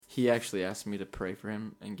He actually asked me to pray for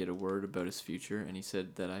him and get a word about his future, and he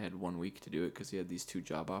said that I had 1 week to do it because he had these 2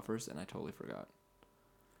 job offers, and I totally forgot.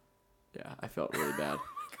 Yeah, I felt really bad.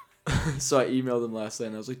 So I emailed him last night,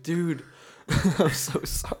 and I was like, dude, I'm so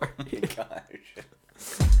sorry. Oh my gosh.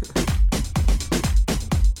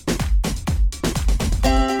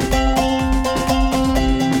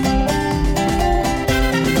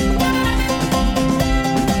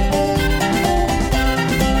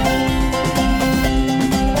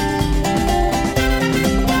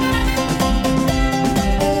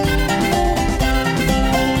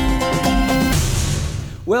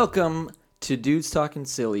 Welcome to Dudes Talking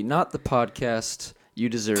Silly, not the podcast you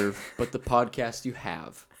deserve, but the podcast you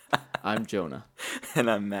have. I'm Jonah. And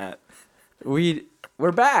I'm Matt.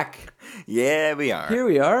 We're back. Yeah, we are. Here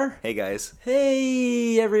we are. Hey, guys.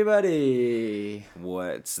 Hey, everybody.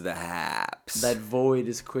 What's the haps? That void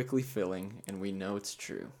is quickly filling, and we know it's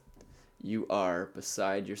true. You are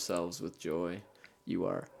beside yourselves with joy. You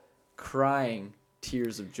are crying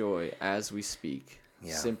tears of joy as we speak,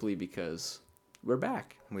 simply because we're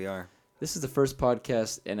back. We are. This is the first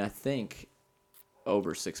podcast in, I think,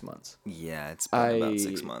 over 6 months. Yeah, it's been about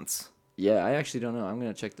 6 months. Yeah, I actually don't know. I'm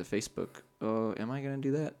going to check the Facebook. Oh, am I going to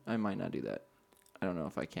do that? I might not do that. I don't know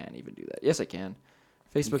if I can even do that. Yes, I can.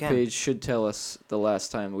 Facebook page should tell us the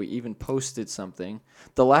last time we even posted something.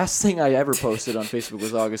 The last thing I ever posted on Facebook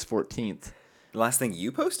was August 14th. The last thing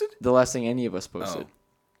you posted? The last thing any of us posted.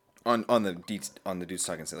 Oh. On the Dudes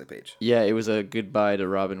Talking Silly page. Yeah, it was a goodbye to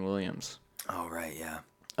Robin Williams. Oh, right, yeah.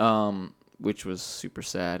 Which was super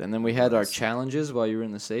sad. And then we had our challenges while you were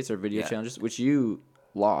in the States, our video challenges, which you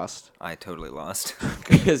lost. I totally lost.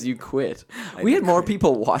 Because you quit. We had more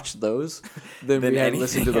people watch those than we had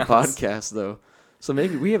listened to the podcast, though. So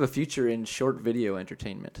maybe we have a future in short video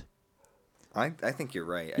entertainment. I think you're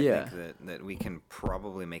right. I think that we can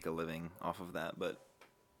probably make a living off of that, but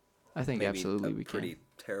I think absolutely we can. Pretty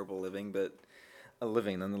terrible living, but a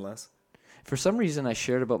living nonetheless. For some reason, I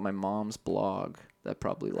shared about my mom's blog. That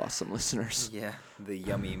probably lost some listeners. Yeah, the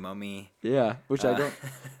Yummy Mummy. Yeah, which I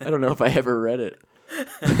don't know if I ever read it.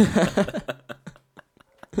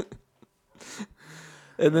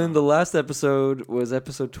 And then the last episode was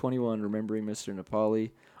episode 21, Remembering Mr. Nepali.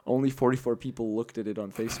 Only 44 people looked at it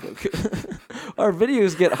on Facebook. Our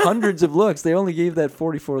videos get hundreds of looks. They only gave that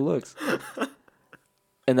 44 looks.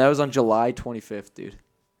 And that was on July 25th, dude.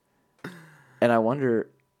 And I wonder,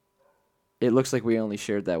 it looks like we only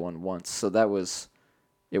shared that one once. So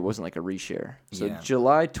it wasn't like a reshare. So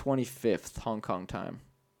July 25th, Hong Kong time.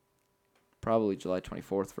 Probably July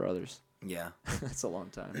 24th for others. Yeah. That's a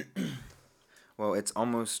long time. Well, it's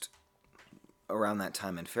almost around that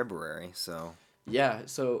time in February, so... Yeah,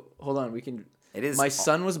 so hold on. It is. My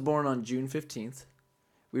son was born on June 15th.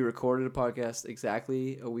 We recorded a podcast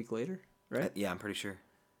exactly a week later, right? Yeah, I'm pretty sure.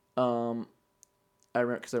 I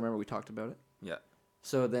remember we talked about it. Yeah.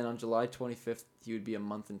 So then on July 25th, he would be a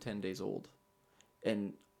month and 10 days old.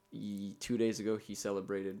 And 2 days ago, he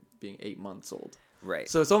celebrated being 8 months old. Right.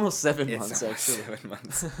 So it's almost 7 months, actually. 7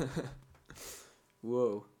 months.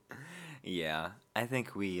 Whoa. Yeah, I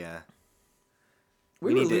think we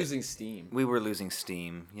were losing steam. We were losing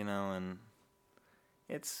steam, and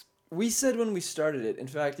it's... We said when we started it, in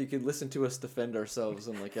fact, you could listen to us defend ourselves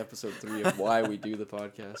in episode 3 of why we do the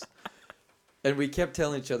podcast. And we kept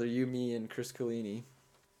telling each other, you, me, and Chris Collini,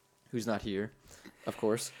 who's not here, of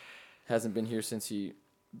course, hasn't been here since he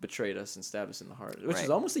betrayed us and stabbed us in the heart, which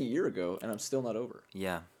is almost a year ago, and I'm still not over.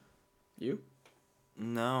 Yeah. You?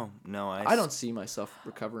 No, I don't see myself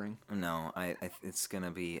recovering. No, it's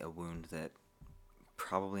gonna be a wound that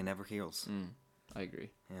probably never heals. I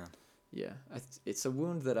agree. Yeah. Yeah, it's a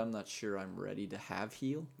wound that I'm not sure I'm ready to have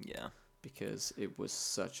heal. Yeah. Because it was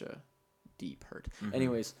such a deep hurt. Mm-hmm.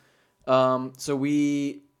 Anyways, so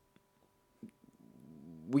we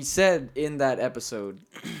said in that episode,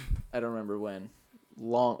 I don't remember when,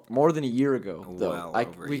 more than a year ago, though.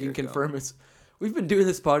 We can confirm we've been doing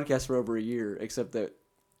this podcast for over a year, except that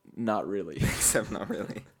not really. Except not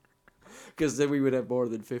really. Because then we would have more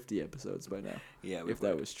than 50 episodes by now. Yeah, if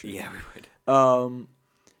that was true. Yeah, we would.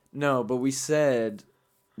 No, but we said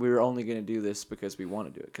we were only going to do this because we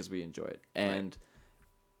want to do it, because we enjoy it. And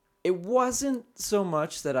it wasn't so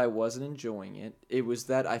much that I wasn't enjoying it. It was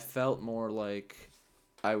that I felt more like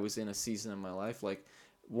I was in a season of my life.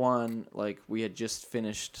 We had just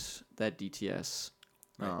finished that DTS.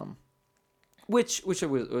 Right. Which it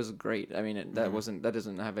was great. I mean, that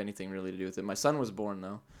doesn't have anything really to do with it. My son was born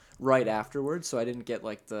though right afterwards, so I didn't get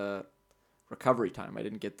the recovery time. I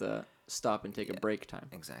didn't get the stop and take a break time.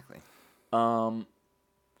 Exactly. And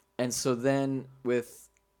so then with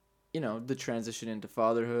the transition into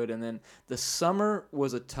fatherhood. And then the summer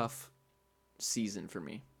was a tough season for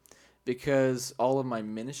me because all of my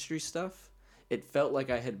ministry stuff, it felt like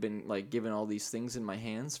I had been like given all these things in my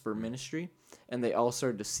hands for ministry, and they all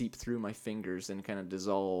started to seep through my fingers and kind of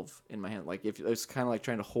dissolve in my hand. Like if it was kind of like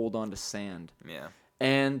trying to hold on to sand. Yeah.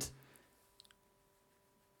 And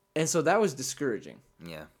so that was discouraging.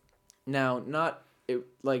 Yeah. Now,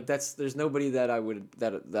 there's nobody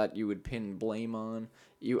that you would pin blame on.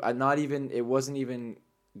 It wasn't even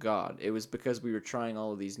God. It was because we were trying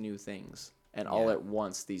all of these new things, and all at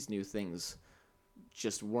once these new things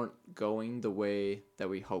just weren't going the way that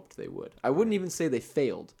we hoped they would. I wouldn't even say they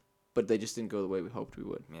failed, but they just didn't go the way we hoped we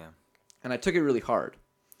would. Yeah. And I took it really hard.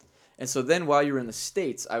 And so then while you were in the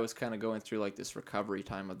States, I was kind of going through like this recovery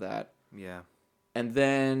time of that. Yeah. But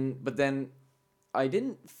then I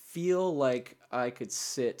didn't feel like I could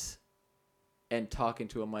sit and talk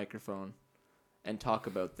into a microphone and talk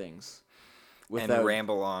about things without and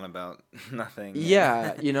ramble on about nothing.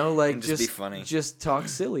 Yeah, like and just be funny. Just talk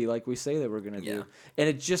silly like we say that we're going to do. And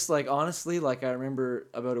it just like honestly, like I remember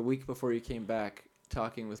about a week before you came back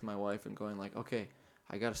talking with my wife and going like, "Okay,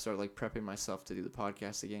 I got to start like prepping myself to do the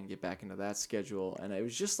podcast again, get back into that schedule." And it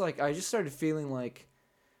was just like I just started feeling like,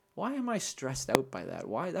 why am I stressed out by that?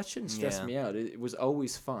 Why that shouldn't stress me out. It was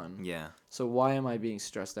always fun. Yeah. So why am I being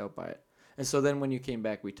stressed out by it? And so then when you came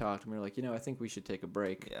back, we talked and we were like, I think we should take a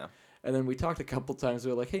break. Yeah. And then we talked a couple times.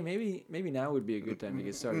 We were like, hey, maybe now would be a good time to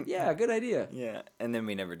get started. Yeah, good idea. Yeah. And then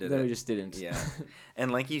we never did it. Then we just didn't. Yeah.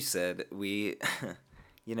 And like you said, we,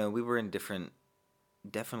 we were in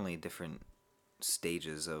definitely different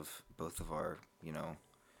stages of both of our,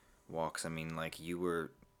 walks. I mean, like you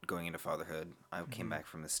were going into fatherhood. I came back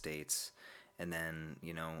from the States, and then,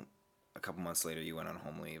 a couple months later you went on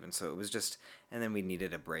home leave. And so it was just, and then we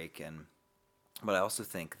needed a break. But I also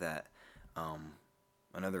think that,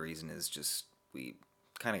 another reason is just we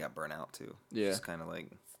kind of got burnt out too. Yeah. Just kind of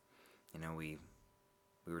like, we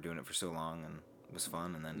were doing it for so long and it was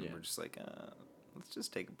fun, and then we're just like, let's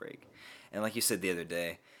just take a break. And like you said the other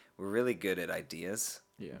day, we're really good at ideas.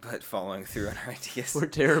 Yeah. But following through on our ideas, we're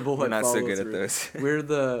terrible. We're not so good through. At those.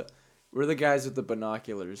 We're the guys with the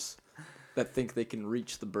binoculars that think they can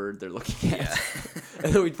reach the bird they're looking at. Yeah.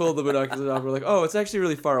 And then we pull the binoculars off. We're like, oh, it's actually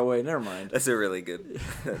really far away. Never mind. That's a really good.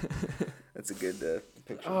 That's a good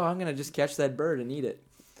picture. Oh, I'm gonna just catch that bird and eat it.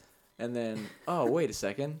 And then, oh, wait a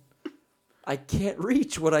second. I can't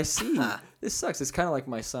reach what I see. This sucks. It's kind of like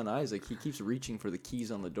my son Isaac. He keeps reaching for the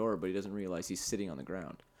keys on the door, but he doesn't realize he's sitting on the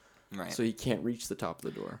ground. Right. So he can't reach the top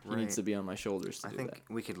of the door. He needs to be on my shoulders to do that. I think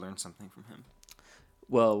we could learn something from him.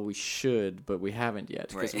 Well, we should, but we haven't yet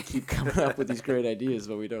because we keep coming up with these great ideas,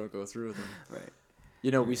 but we don't go through with them.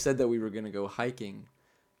 Right. We said that we were going to go hiking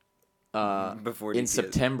before in DTS.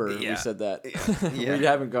 September. Yeah. We said that. Yeah. We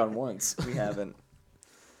haven't gone once. We haven't.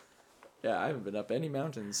 Yeah, I haven't been up any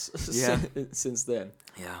mountains since then.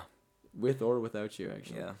 Yeah. With or without you,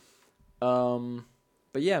 actually. Yeah.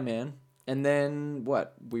 But yeah, man. And then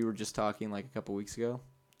what? We were just talking like a couple weeks ago.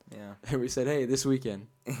 Yeah. And we said, hey, this weekend.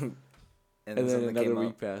 and then another week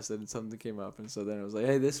up. passed and something came up. And so then it was like,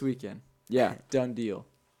 hey, this weekend. Yeah, done deal.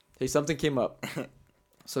 Hey, something came up.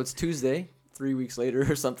 So it's Tuesday, 3 weeks later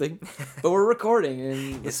or something. But we're recording.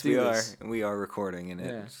 And yes, we are. We are recording.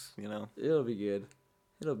 And it'll be good.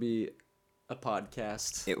 It'll be a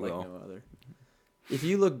podcast it like will. No other. If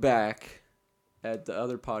you look back at the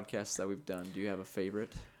other podcasts that we've done, do you have a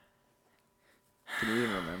favorite? Can you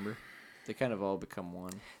even remember? They kind of all become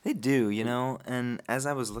one. They do, and as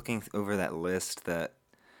I was looking over that list that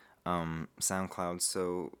SoundCloud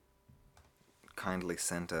so kindly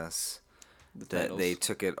sent us, that they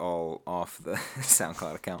took it all off the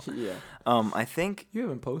SoundCloud account. Yeah. I think... You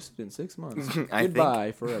haven't posted in 6 months.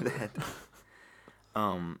 Goodbye forever.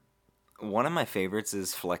 One of my favorites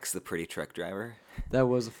is Flex the Pretty Truck Driver. That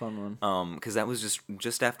was a fun one. Because that was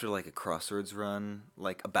just after like a Crossroads run,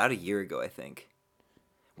 like about a year ago, I think.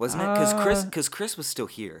 Wasn't it? Because Chris was still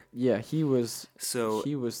here. Yeah, he was. So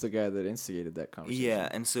he was the guy that instigated that conversation. Yeah,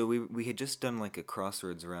 and so we had just done like a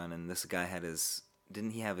Crossroads run, and this guy had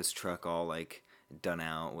didn't he have his truck all like done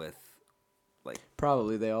out with like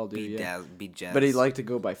probably they all do, jazz, but he liked to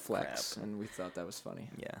go by Flex, and we thought that was funny.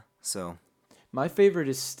 Yeah, so my favorite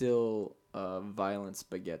is still Violence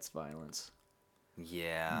Begets Violence.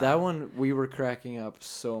 Yeah. That one, we were cracking up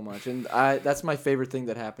so much. And that's my favorite thing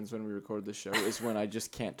that happens when we record the show is when I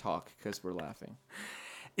just can't talk because we're laughing.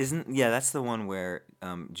 That's the one where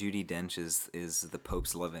Judi Dench is the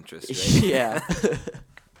Pope's love interest, right? Yeah.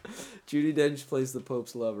 Judi Dench plays the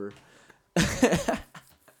Pope's lover. Because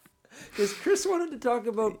Chris wanted to talk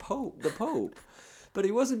about the Pope. But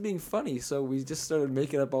he wasn't being funny, so we just started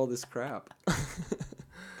making up all this crap.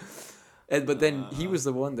 But then he was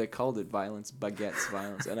the one that called it violence, baguettes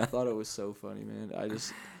violence, and I thought it was so funny, man.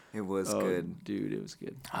 It was good, dude. It was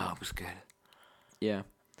good. Oh, it was good. Yeah.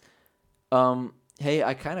 Hey,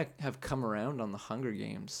 I kind of have come around on the Hunger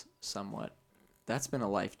Games somewhat. That's been a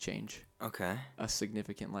life change. Okay. A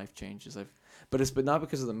significant life change, but not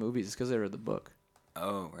because of the movies. It's because I read the book.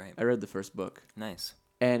 Oh, right. I read the first book. Nice.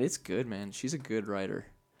 And it's good, man. She's a good writer.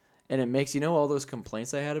 And it makes, all those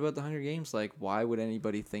complaints I had about the Hunger Games, like, why would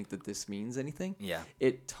anybody think that this means anything? Yeah.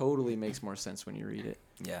 It totally makes more sense when you read it.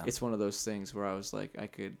 Yeah. It's one of those things where I was like, I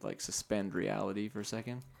could, like, suspend reality for a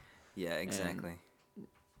second. Yeah, exactly.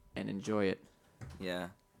 And enjoy it. Yeah.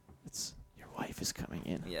 Your wife is coming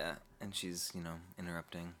in. Yeah, and she's,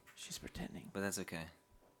 interrupting. She's pretending. But that's okay.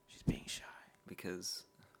 She's being shy. Because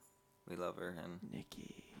we love her and...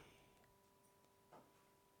 Nikki.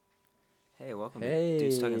 Hey, welcome to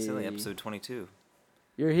Dudes Talking Silly, episode 22.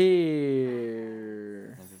 You're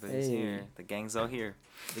here. Everybody's here. The gang's all here.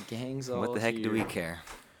 The gang's all here. What the heck do we care?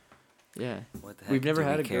 Yeah. What the heck We've never do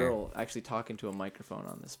had we a care? girl actually talk into a microphone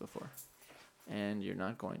on this before. And you're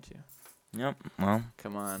not going to. Yep, well.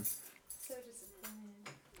 Come on. So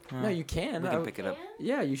disappointed. No, you can. We can pick it up.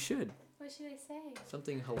 Yeah, you should. What should I say?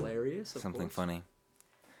 Something hilarious, of Something course. funny.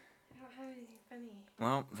 I don't have anything funny.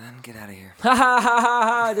 Well, then get out of here. Ha ha ha ha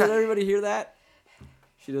ha! Did everybody hear that?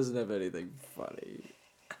 She doesn't have anything funny.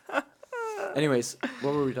 Anyways,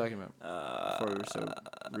 what were we talking about before we were so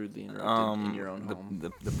rudely interrupted in your own home?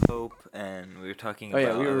 The Pope, and we were talking Oh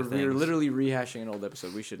about yeah, we were things. literally rehashing an old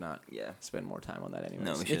episode. We should not Yeah. spend more time on that anyways.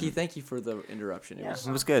 No, we Nikki, shouldn't. thank you for the interruption. It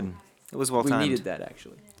was good. It was well we timed. needed that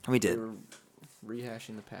actually. We did. We were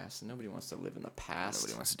rehashing the past, and nobody wants to live in the past.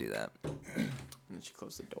 Nobody wants to do that. And then she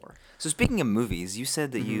closed the door. So speaking of movies, you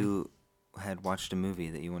said that you had watched a movie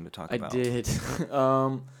that you wanted to talk I about. did.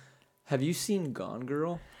 Have you seen Gone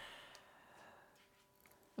Girl?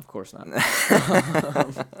 Of course not.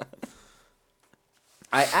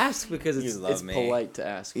 I asked because it's me. polite to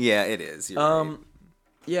ask. Yeah, it is. You're right.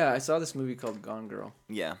 Yeah, I saw this movie called Gone Girl.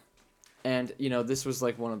 Yeah. And, this was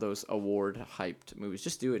like one of those award-hyped movies.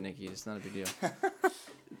 Just do it, Nikki. It's not a big deal.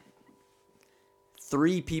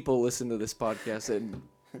 3 people listen to this podcast, and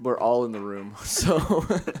we're all in the room. So...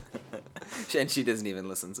 And she doesn't even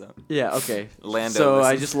listen, so. Yeah, okay. Lando so I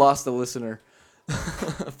listens. just lost a listener.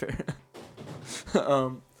 Fair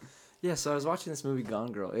enough. Yeah, so I was watching this movie,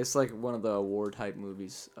 Gone Girl. It's like one of the award-hype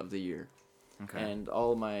movies of the year. Okay. And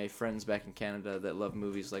all of my friends back in Canada that love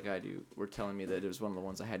movies like I do were telling me that it was one of the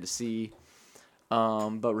ones I had to see.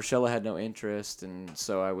 But Rochelle had no interest, and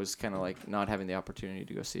so I was kind of like not having the opportunity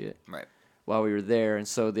to go see it Right. while we were there. And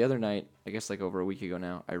so the other night, I guess like over a week ago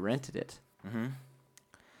now, I rented it. Mm-hmm.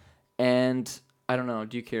 And I don't know,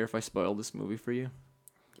 do you care if I spoil this movie for you?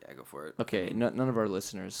 Yeah, go for it. Okay, none of our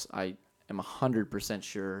listeners, I am 100%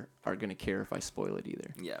 sure, are going to care if I spoil it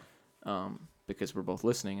either. Yeah. Because we're both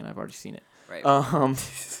listening and I've already seen it. Right.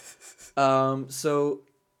 So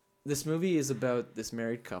this movie is about this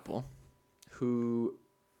married couple who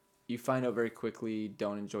you find out very quickly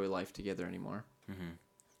don't enjoy life together anymore. Mm-hmm.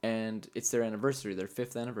 And it's their anniversary, their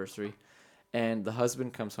 5th anniversary. And the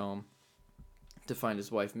husband comes home to find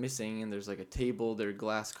his wife missing, and there's like a table, their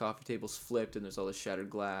glass coffee table's flipped, and there's all this shattered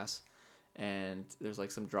glass, and there's like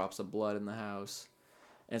some drops of blood in the house,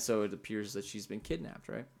 and so it appears that she's been kidnapped,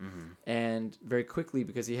 right? Mm-hmm. And very quickly,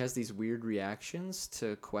 because he has these weird reactions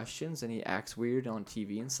to questions, and he acts weird on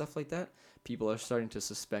TV and stuff like that, people are starting to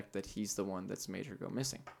suspect that he's the one that's made her go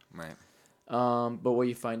missing. Right. But what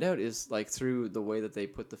you find out is, like, through the way that they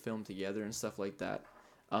put the film together and stuff like that,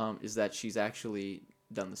 is that she's actually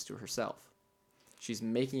done this to herself. She's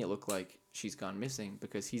making it look like she's gone missing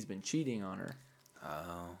because he's been cheating on her.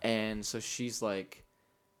 Oh. And so she's like,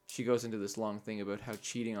 she goes into this long thing about how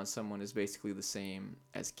cheating on someone is basically the same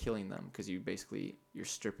as killing them because you're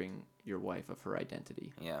stripping your wife of her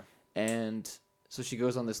identity. Yeah. And so she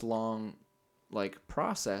goes on this long, like,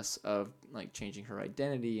 process of, like, changing her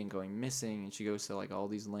identity and going missing, and she goes to, like, all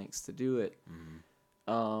these lengths to do it.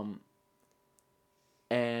 Mm-hmm.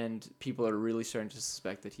 And people are really starting to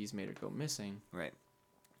suspect that he's made her go missing. Right.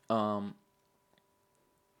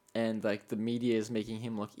 And like the media is making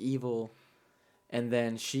him look evil, and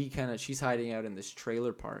then she's hiding out in this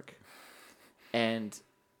trailer park, and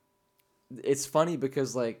it's funny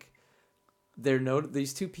because like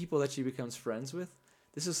these 2 people that she becomes friends with.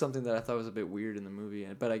 This is something that I thought was a bit weird in the movie,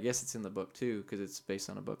 but I guess it's in the book too because it's based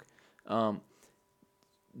on a book.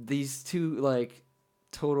 These 2 like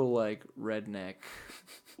total like redneck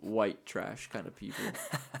white trash kind of people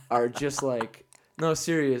are just like No,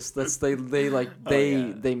 serious. That's they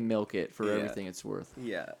they milk it for Yeah. everything it's worth.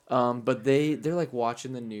 Yeah. But they're like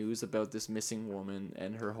watching the news about this missing woman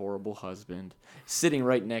and her horrible husband sitting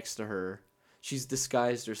right next to her. She's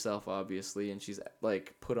disguised herself obviously, and she's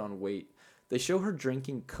like put on weight. They show her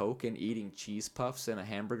drinking Coke and eating cheese puffs and a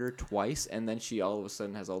hamburger twice, and then she all of a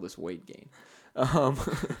sudden has all this weight gain. Um,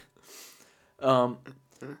 um,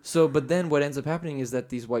 but then what ends up happening is that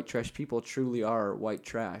these white trash people truly are white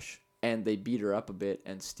trash, and they beat her up a bit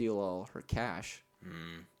and steal all her cash,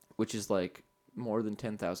 which is like more than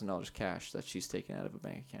 $10,000 cash that she's taken out of a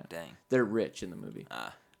bank account. Dang. They're rich in the movie.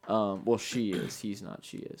 Well, she is. He's not.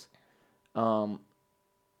 She is. And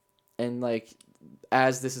like,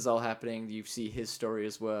 as this is all happening, you see his story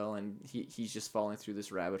as well, and he's just falling through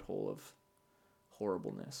this rabbit hole of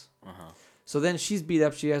horribleness. So then she's beat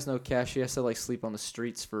up. She has no cash. She has to like sleep on the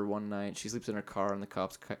streets for one night. She sleeps in her car, and the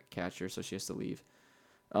cops catch her, so she has to leave.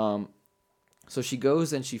 So she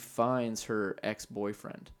goes and she finds her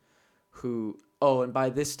ex-boyfriend, who. Oh, and by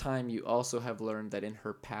this time, you also have learned that in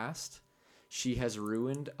her past, she has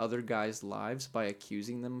ruined other guys' lives by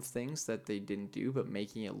accusing them of things that they didn't do, but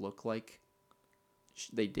making it look like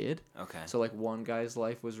they did. Okay. So, like, one guy's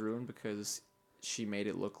life was ruined because she made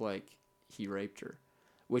it look like he raped her,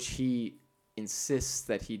 which he insists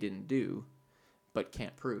that he didn't do, but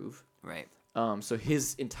can't prove. Right. So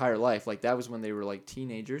his entire life, like, that was when they were, like,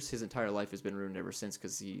 teenagers. His entire life has been ruined ever since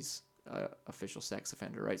because he's an official sex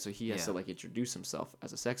offender, right? So he has to, like, introduce himself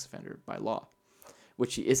as a sex offender by law,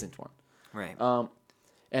 which he isn't one. Right.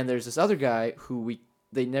 And there's this other guy who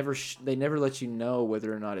they never let you know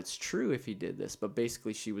whether or not it's true if he did this, but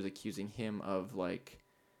basically she was accusing him of like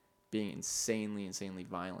being insanely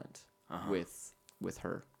violent with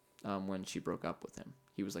her when she broke up with him.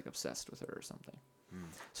 He was like obsessed with her or something.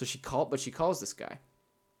 So she calls this guy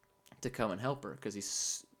to come and help her because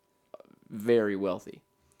he's very wealthy.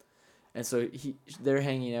 And so they're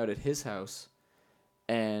hanging out at his house,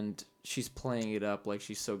 and she's playing it up like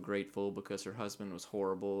she's so grateful because her husband was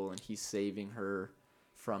horrible and he's saving her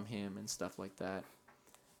from him and stuff like that.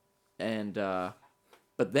 And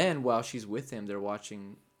but then while she's with him, they're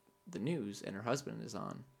watching the news, and her husband is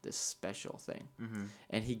on this special thing.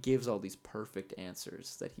 And he gives all these perfect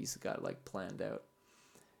answers that he's got like planned out.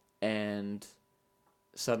 And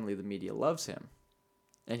suddenly the media loves him.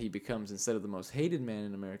 And he becomes, instead of the most hated man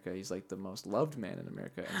in America, he's like the most loved man in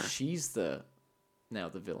America. And she's now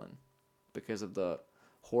the villain because of the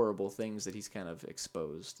horrible things that he's kind of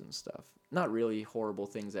exposed and stuff. Not really horrible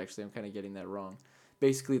things, actually. I'm kind of getting that wrong.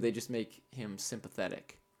 Basically, they just make him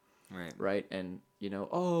sympathetic. Right. Right? And,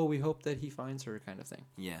 oh, we hope that he finds her kind of thing.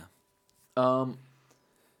 Yeah. And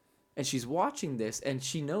she's watching this, and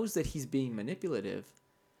she knows that he's being manipulative,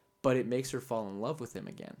 but it makes her fall in love with him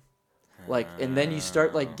again. Like, and then you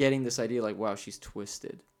start, like, getting this idea, like, wow, she's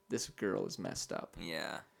twisted. This girl is messed up.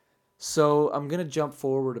 Yeah. So I'm going to jump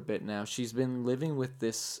forward a bit now. She's been living with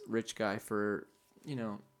this rich guy for,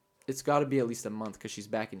 it's got to be at least a month because she's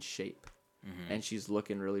back in shape. And she's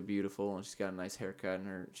looking really beautiful, and she's got a nice haircut,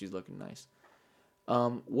 and she's looking nice.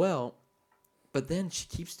 But then she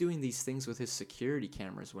keeps doing these things with his security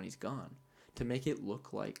cameras when he's gone to make it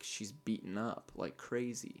look like she's beaten up like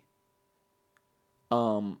crazy.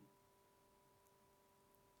 And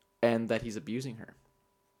that he's abusing her.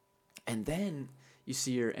 And then you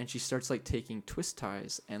see her, and she starts like taking twist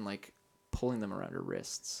ties and like pulling them around her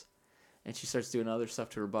wrists. And she starts doing other stuff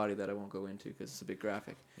to her body that I won't go into because it's a bit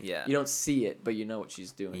graphic. Yeah. You don't see it, but you know what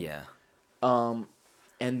she's doing. Yeah. And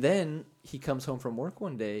then he comes home from work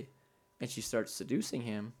one day, and she starts seducing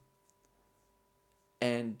him.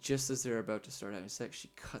 And just as they're about to start having sex,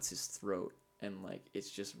 she cuts his throat, and like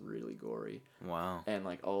it's just really gory. Wow. And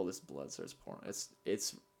like all this blood starts pouring.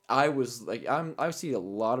 I've seen a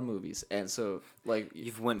lot of movies, and so like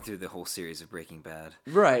You've went through the whole series of Breaking Bad.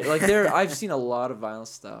 right, like I've seen a lot of violent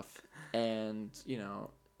stuff, and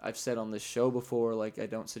I've said on this show before, like I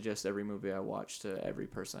don't suggest every movie I watch to every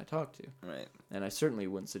person I talk to. Right. And I certainly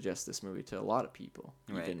wouldn't suggest this movie to a lot of people,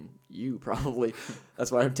 Right. even you probably.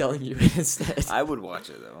 That's why I'm telling you instead. I would watch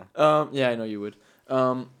it though. Yeah, I know you would.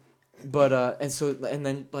 And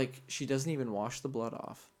then like she doesn't even wash the blood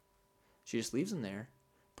off. She just leaves him there,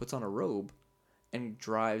 puts on a robe, and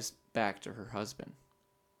drives back to her husband.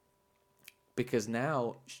 Because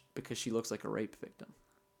she looks like a rape victim.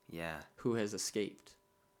 Yeah. Who has escaped.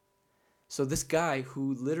 So this guy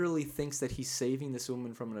who literally thinks that he's saving this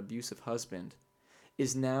woman from an abusive husband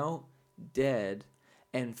is now dead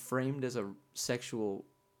and framed as a sexual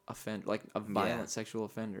offender, like a violent sexual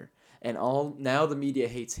offender. And now the media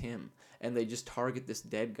hates him, and they just target this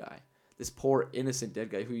dead guy, this poor innocent dead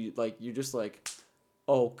guy who you're just like,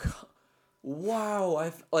 oh,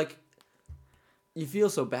 wow, like, you feel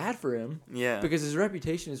so bad for him. Yeah. Because his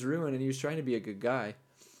reputation is ruined and he was trying to be a good guy.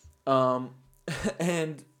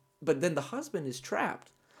 And but then the husband is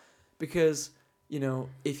trapped because,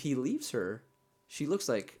 if he leaves her, she looks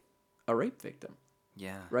like a rape victim,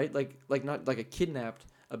 Yeah. right? Like not like a kidnapped,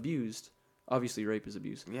 abused. Obviously rape is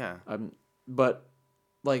abuse. Yeah. But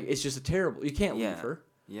like it's just a terrible, you can't leave Yeah. her.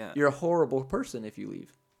 Yeah. You're a horrible person if you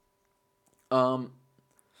leave.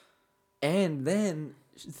 And then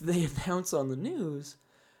they announce on the news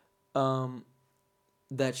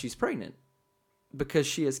that she's pregnant because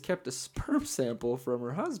she has kept a sperm sample from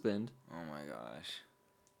her husband, Oh my gosh.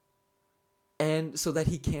 and so that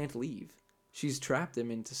he can't leave. She's trapped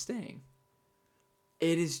him into staying.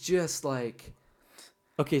 It is just like,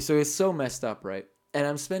 okay, so it's so messed up, right? And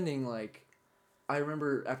I'm spending like, I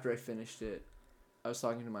remember after I finished it, I was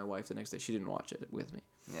talking to my wife the next day. She didn't watch it with me.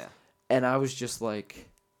 Yeah. And I was just like,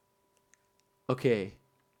 okay,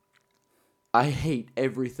 I hate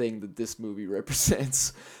everything that this movie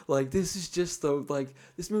represents. Like, this is just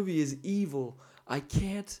this movie is evil.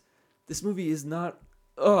 This movie is not,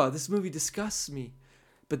 this movie disgusts me.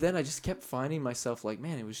 But then I just kept finding myself like,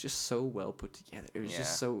 man, it was just so well put together. It was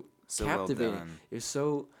just so captivating. Well done. It was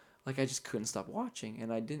so, like, I just couldn't stop watching.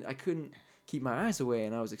 And I couldn't keep my eyes away.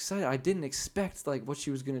 And I was excited. I didn't expect, like, what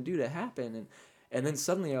she was going to do to happen. And then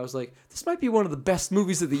suddenly I was like, this might be one of the best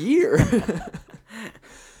movies of the year.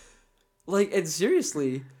 Like, and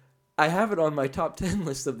seriously, I have it on my top 10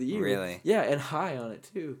 list of the year. Really? Yeah, and high on it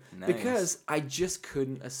too. Nice. Because I just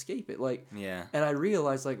couldn't escape it. Like, Yeah. and I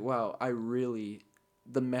realized, like, wow,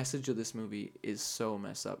 the message of this movie is so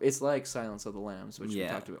messed up. It's like Silence of the Lambs, which we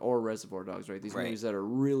talked about, or Reservoir Dogs, right? These movies that are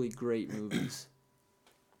really great movies,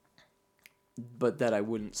 but that I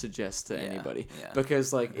wouldn't suggest to anybody. Yeah.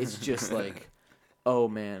 Because, like, it's just like, oh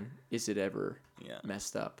man, is it ever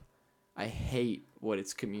messed up? I hate what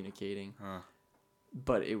it's communicating. Huh.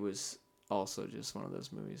 But it was also just one of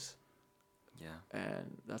those movies. Yeah.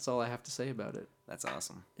 And that's all I have to say about it. That's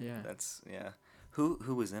awesome. Yeah. Who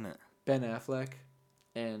was in it? Ben Affleck,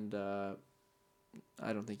 and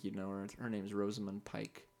I don't think you'd know her. Her name's Rosamund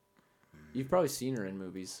Pike. You've probably seen her in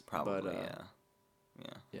movies. Probably, but, yeah.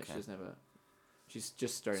 Yeah, Okay. she doesn't have a... She's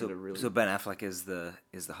just starting to really... So Ben Affleck is the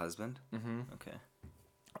husband? Mm-hmm. Okay.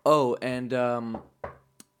 Oh, and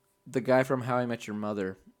the guy from How I Met Your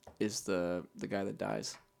Mother is the guy that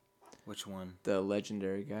dies. Which one? The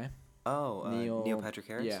legendary guy. Oh, Neil Patrick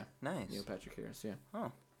Harris? Yeah. Nice. Neil Patrick Harris, yeah.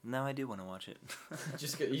 Oh, now I do want to watch it.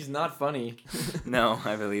 He's not funny. No,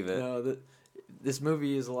 I believe it. No, this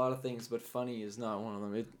movie is a lot of things, but funny is not one of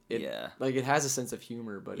them. Like, it has a sense of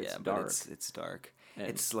humor, but it's dark. But it's dark. And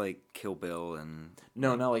it's like Kill Bill and...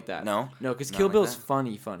 No, not like that. No? No, because Not Kill like Bill's that?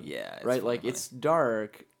 funny. Yeah. It's right? funny, Like, funny. it's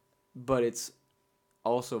dark, but it's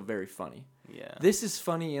also very funny. Yeah. This is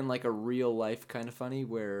funny in, like, a real-life kind of funny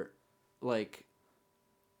where, like,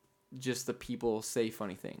 just the people say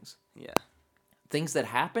funny things. Yeah. Things that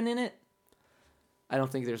happen in it, I don't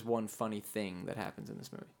think there's one funny thing that happens in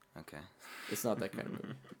this movie. Okay. It's not that kind of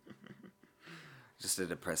movie. Just a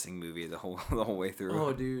depressing movie the whole way through.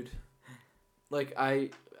 Oh, dude. Like, I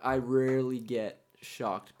rarely get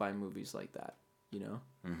shocked by movies like that, you know?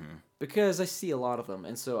 Mm-hmm. Because I see a lot of them.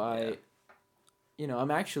 And so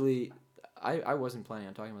I'm actually... I wasn't planning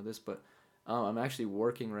on talking about this, but I'm actually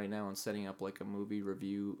working right now on setting up, like, a movie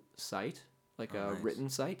review site. Like, a nice. written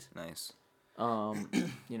site. Nice.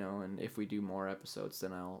 And if we do more episodes,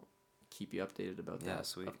 then I'll keep you updated about that, Yeah,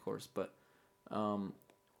 sweet. of course. But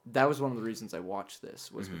that was one of the reasons I watched this,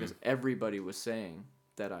 was because everybody was saying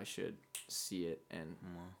that I should see it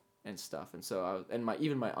and stuff. And so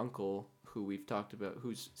even my uncle, who we've talked about,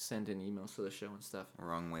 who's sent in emails for the show and stuff.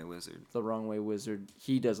 Wrong Way Wizard. The Wrong Way Wizard.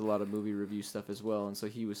 He does a lot of movie review stuff as well, and so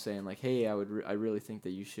he was saying, like, hey, I really think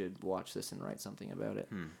that you should watch this and write something about it.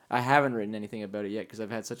 I haven't written anything about it yet because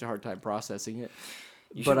I've had such a hard time processing it.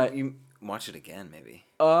 You watch it again, maybe.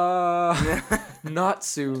 Not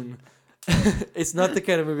soon. It's not the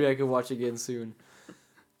kind of movie I could watch again soon.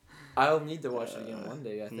 I'll need to watch it again one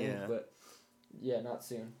day, I think, but yeah, not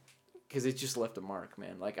soon. Because it just left a mark,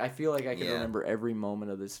 man. Like, I feel like I can remember every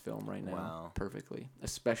moment of this film right now perfectly,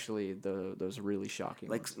 especially those really shocking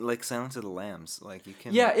ones. Like Silence of the Lambs, like you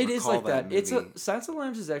can. Yeah, it is like that. Movie. Silence of the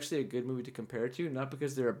Lambs is actually a good movie to compare it to, not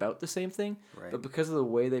because they're about the same thing, right. but because of the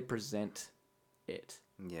way they present it.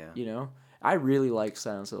 Yeah. You know, I really like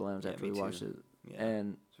Silence of the Lambs after me we watched too. it, Yeah,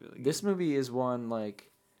 and really this movie is one,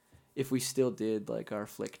 like, if we still did like our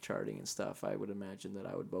flick charting and stuff, I would imagine that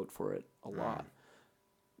I would vote for it a lot.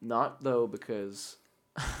 Not though because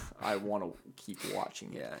I want to keep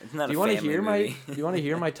watching it. Yeah, it's not Do you want to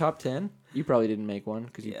hear my top 10? You probably didn't make one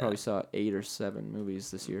because you Yeah. probably saw 8 or 7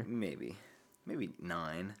 movies this year. Maybe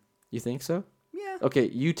 9. You think so? Yeah. Okay,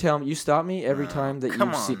 you tell me. You stop me every No, time that come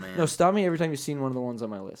you've on, seen. man. No, stop me every time you've seen one of the ones on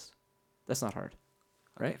my list. That's not hard,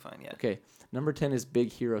 right? Okay, fine. Yeah. Okay, number 10 is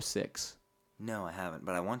Big Hero 6. No, I haven't,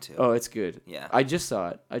 but I want to. Oh, it's good. Yeah. I just saw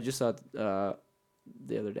it.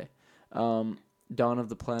 The other day. Dawn of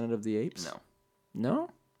the Planet of the Apes. No. No.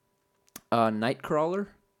 Nightcrawler.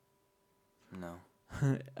 No.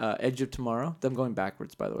 Edge of Tomorrow. I'm going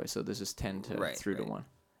backwards, by the way. So this is 10 to Right, 3 to right. 1.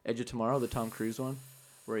 Edge of Tomorrow, the Tom Cruise one,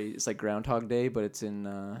 where it's like Groundhog Day, but it's in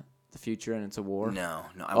the future and it's a war. No.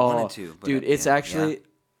 I wanted to. But Dude, it's actually. Yeah.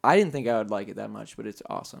 I didn't think I would like it that much, but it's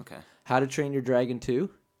awesome. Okay. How to Train Your Dragon 2.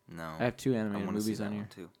 No. I have 2 I animated want to see movies that on one here.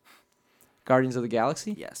 too. Guardians of the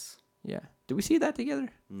Galaxy. Yes. Yeah. Did we see that together?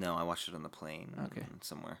 No, I watched it on the plane. Okay.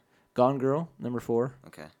 Somewhere. Gone Girl, number 4.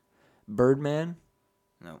 Okay. Birdman,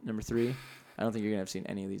 No. number 3. I don't think you're gonna have seen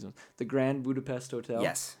any of these ones. The Grand Budapest Hotel.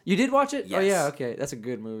 Yes. You did watch it? Oh Yes. yeah. Okay, that's a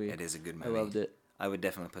good movie. It is a good I movie. loved it. I would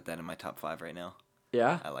definitely put that in my top 5 right now.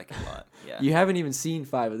 Yeah. I like it a lot. Yeah. You haven't even seen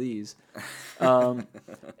 5 of these.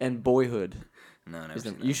 And Boyhood. No, never is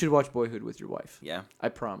seen the- you should watch Boyhood with your wife. Yeah. I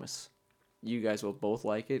promise. You guys will both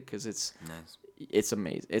like it because Nice. it's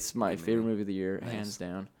amazing. It's my Good favorite movie. movie of the year, Nice. hands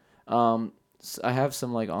down. I have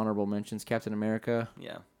some like honorable mentions. Captain America,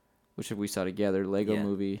 Yeah. which we saw together. Lego Yeah.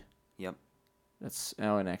 Movie. Yep. That's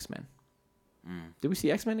an X-Men. Mm. Did we see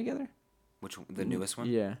X-Men together? Which one? The newest one?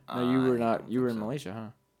 Yeah. No, you were I not. don't You were think in so. Malaysia, huh?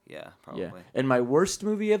 Yeah, probably. Yeah. And my worst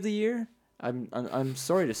movie of the year. I'm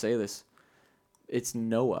sorry to say this. It's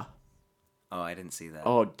Noah. Oh, I didn't see that.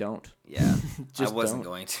 Oh, don't. Yeah. I Just wasn't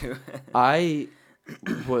don't. going to. I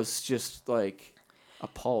was just like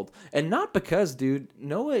appalled, and not because, dude,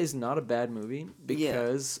 Noah is not a bad movie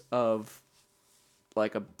because of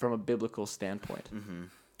like from a biblical standpoint. Mm-hmm.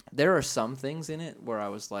 There are some things in it where I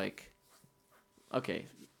was like, okay,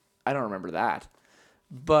 I don't remember that,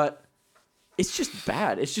 but it's just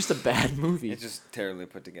bad. It's just a bad movie. It's just terribly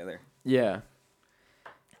put together. Yeah,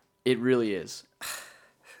 it really is.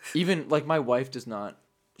 Even like my wife does not.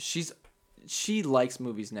 She likes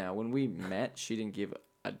movies now. When we met, she didn't give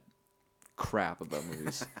a crap about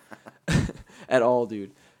movies at all,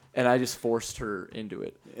 dude. And I just forced her into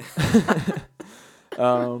it.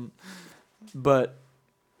 But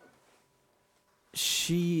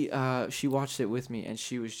she watched it with me, and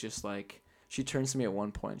she was just like, she turns to me at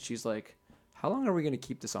one point. She's like, "How long are we gonna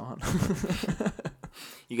keep this on?"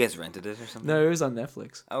 You guys rented it or something? No, it was on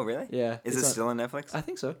Netflix. Oh, really? Yeah. Is it still on Netflix? I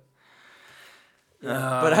think so.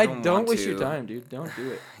 Yeah. But I don't want waste your to. time, dude. Don't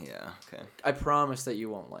do it. Yeah, okay. I promise that you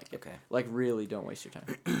won't like it. Okay. Like, really, don't waste your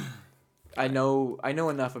time. I know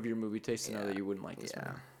enough of your movie taste to know Yeah. that you wouldn't like this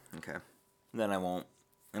Yeah. movie. Okay. Then I won't.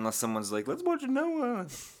 Unless someone's like, let's watch Noah.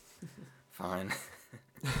 Fine.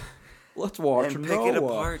 Let's watch And Noah. pick it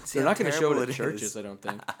apart, see They're how not going to show terrible it at it churches, is. I don't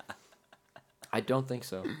think. I don't think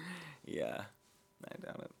so. Yeah. I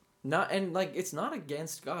doubt it. Not and like it's not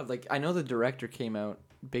against God. Like I know the director came out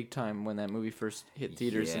big time when that movie first hit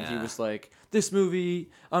theaters, and he Yeah. was like, "This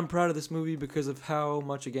movie, I'm proud of this movie because of how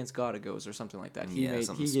much against God it goes," or something like that. He Yeah,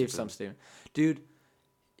 something he gave stupid. some statement. Dude,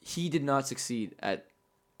 he did not succeed at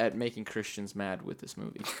making Christians mad with this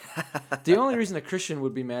movie. The only reason a Christian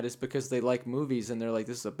would be mad is because they like movies and they're like,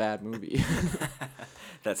 "This is a bad movie."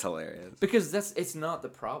 That's hilarious. Because it's not the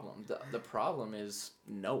problem. The problem is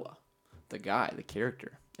Noah, the guy, the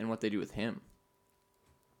character, and what they do with him.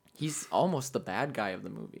 He's almost the bad guy of the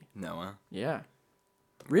movie. Noah. Yeah.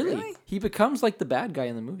 Really? Really? He becomes like the bad guy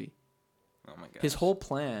in the movie. Oh my god. His whole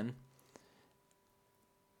plan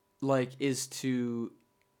like is to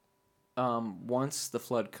once the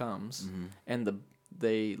flood comes Mm-hmm. and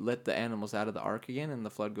they let the animals out of the ark again and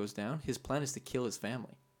the flood goes down, his plan is to kill his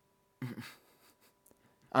family.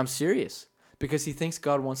 I'm serious. Because he thinks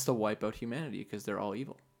God wants to wipe out humanity because they're all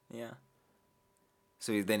evil. Yeah.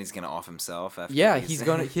 So then he's gonna off himself after. Yeah, he's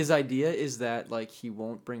gonna. His idea is that like he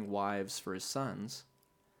won't bring wives for his sons,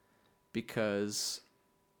 because,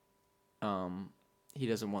 he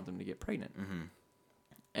doesn't want them to get pregnant. Mm-hmm.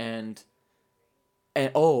 And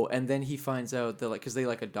then he finds out that like because they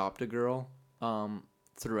like adopt a girl,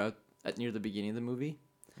 throughout near the beginning of the movie,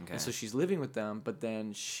 Okay. and so she's living with them, but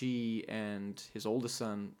then she and his oldest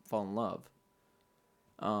son fall in love.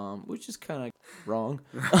 Which is kind of wrong.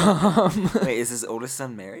 Wait, is his oldest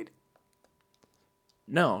son married?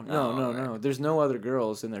 No. Right. There's no other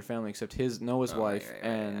girls in their family except Noah's Oh, wife, right,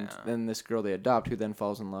 and yeah. then this girl they adopt, who then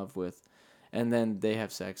falls in love with, and then they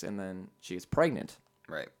have sex, and then she gets pregnant.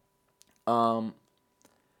 Right.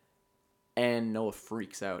 And Noah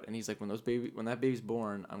freaks out, and he's like, when that baby's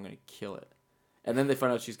born, I'm gonna kill it. And then they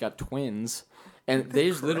find out she's got twins. And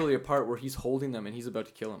there's literally a part where he's holding them and he's about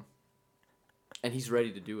to kill him. And he's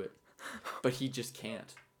ready to do it. But he just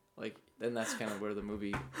can't. Like, then that's kind of where the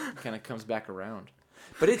movie kind of comes back around.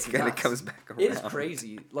 But it's kind of nuts. comes back around. It is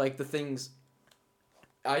crazy. Like, the things...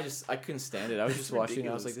 I couldn't stand it. I was just watching it and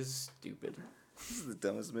I was like, this is stupid. This is the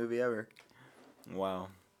dumbest movie ever. Wow.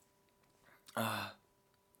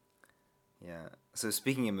 Yeah. So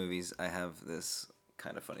speaking of movies, I have this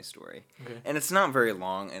kind of funny story. Okay. And it's not very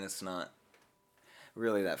long, and it's not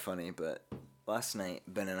really that funny, but last night,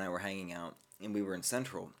 Ben and I were hanging out, and we were in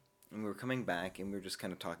Central, and we were coming back, and we were just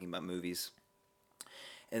kind of talking about movies.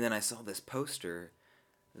 And then I saw this poster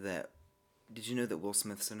that... Did you know that Will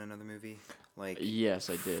Smith's in another movie? Like, yes,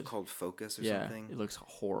 I did. Called Focus or yeah, something? It looks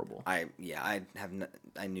horrible. I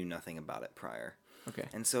knew nothing about it prior. Okay.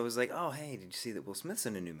 And so I was like, oh, hey, did you see that Will Smith's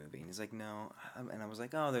in a new movie? And he's like, no. And I was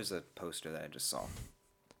like, oh, there's a poster that I just saw.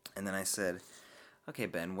 And then I said, okay,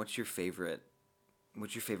 Ben, what's your favorite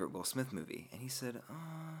Will Smith movie? And he said,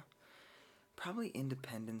 probably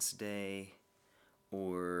Independence Day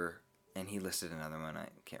and he listed another one, I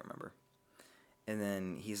can't remember. And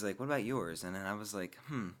then he's like, what about yours? And then I was like,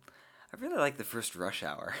 I really like the first Rush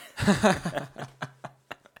Hour.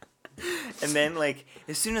 And then, like,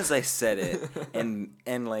 as soon as I said it,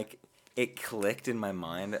 and like, it clicked in my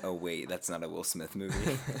mind, oh, wait, that's not a Will Smith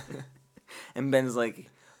movie. And Ben's like,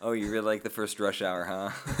 oh, you really like the first Rush Hour, huh?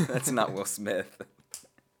 That's not Will Smith.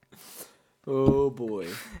 Oh, boy.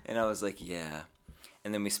 And I was like, yeah.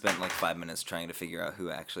 And then we spent, like, 5 minutes trying to figure out who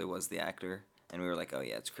actually was the actor. And we were like, oh,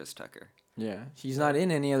 yeah, it's Chris Tucker. Yeah. He's not in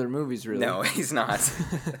any other movies, really. No, he's not.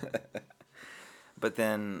 But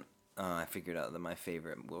then... I figured out that my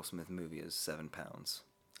favorite Will Smith movie is 7 Pounds.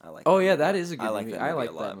 I like. Oh yeah, that is a good movie. movie. I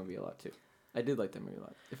like that movie a lot too. I did like that movie a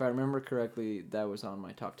lot. If I remember correctly, that was on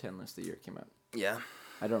my top 10 list the year it came out. Yeah.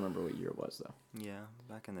 I don't remember what year it was though. Yeah,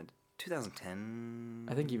 back in the 2010.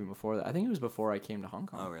 I think even before that. I think it was before I came to Hong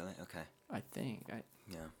Kong. Oh really? Okay. I think.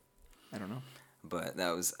 Yeah. I don't know. But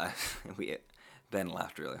that was Ben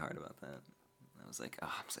laughed really hard about that. I was like, oh,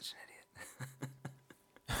 I'm such an idiot.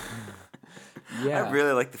 Yeah. I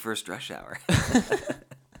really like the first Rush Hour.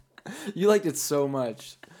 You liked it so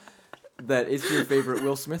much that it's your favorite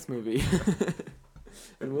Will Smith movie.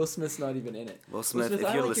 And Will Smith's not even in it. Will Smith, if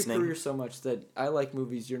I you're like listening, your career so much that I like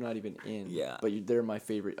movies you're not even in. Yeah. But they're my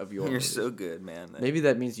favorite of your you're movies. so good, man. Maybe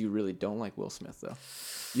that means you really don't like Will Smith though.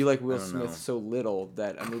 You like Will don't Smith know. so little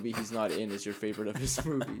that a movie he's not in is your favorite of his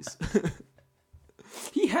movies.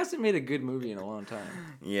 He hasn't made a good movie in a long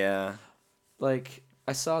time. Yeah. Like,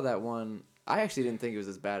 I saw that one. I actually didn't think it was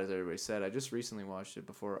as bad as everybody said. I just recently watched it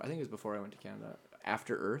before. I think it was before I went to Canada.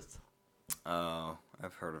 After Earth. Oh,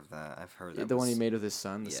 I've heard of that. I've heard that. The one he made with his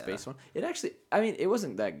son, the Yeah. space one. It actually, I mean, it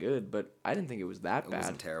wasn't that good, but I didn't think it was that It bad.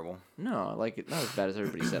 wasn't terrible. No, like, not as bad as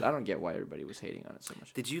everybody said. I don't get why everybody was hating on it so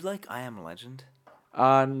much. Did you like I Am Legend?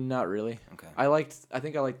 Not really. Okay. I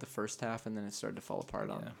think I liked the first half, and then it started to fall apart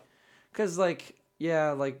on me. Because, like,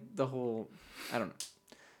 yeah, like, the whole, I don't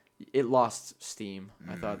know. It lost steam.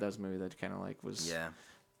 I thought that was a movie that kind of, like, was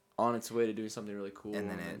on its way to doing something really cool. And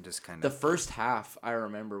then it just kind of... The first half, I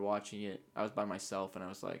remember watching it, I was by myself, and I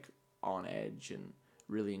was, like, on edge and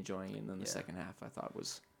really enjoying it. And then the second half, I thought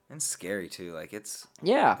was... And scary, too. Like, it's...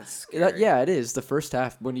 Yeah. It's scary. Yeah, it is. The first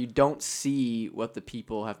half, when you don't see what the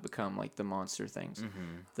people have become, like the monster things.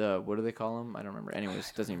 Mm-hmm. The, what do they call them? I don't remember.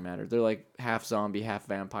 Anyways, it doesn't even matter. They're, like, half zombie, half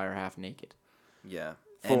vampire, half naked. Yeah.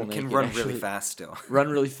 Full And can naked, run actually. really fast still. Run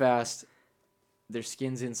really fast. Their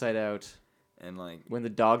skin's inside out. And, like... When the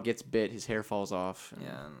dog gets bit, his hair falls off. And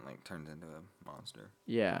Yeah, and, like, turns into a monster.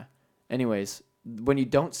 yeah. Anyways, when you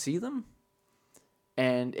don't see them,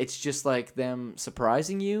 and it's just, like, them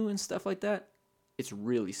surprising you and stuff like that, it's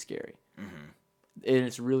really scary. Mm-hmm. And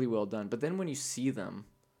it's really well done. But then when you see them,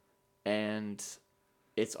 and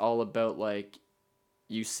it's all about, like,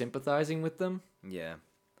 you sympathizing with them. Yeah.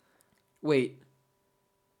 Wait.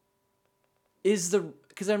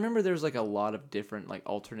 Because I remember there was, like, a lot of different, like,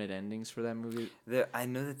 alternate endings for that movie. I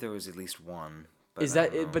know that there was at least one. But Is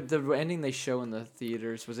that it? But the ending they show in the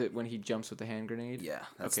theaters, was it when he jumps with the hand grenade? Yeah.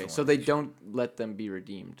 That's Okay, the so one they don't let them be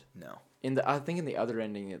redeemed. No. I think in the other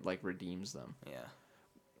ending it, like, redeems them. Yeah.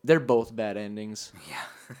 They're both bad endings.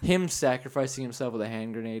 Yeah. Him sacrificing himself with a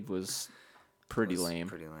hand grenade was pretty lame.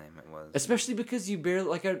 Pretty lame, it was. Especially because you barely,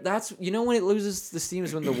 like, that's, you know, when it loses the steam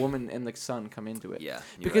is when the woman and the son come into it. Yeah.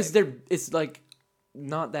 Because it's, like,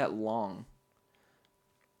 not that long.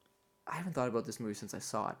 I haven't thought about this movie since I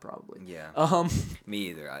saw it, probably. Yeah. Um, Me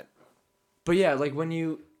either. but yeah, like, when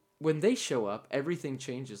you when they show up, everything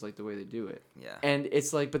changes like the way they do it. Yeah. And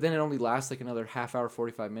it's like, but then it only lasts like another half hour,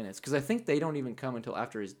 45 minutes. Because I think they don't even come until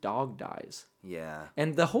after his dog dies. Yeah.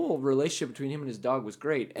 And the whole relationship between him and his dog was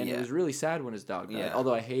great. And it Yeah. was really sad when his dog died. Yeah.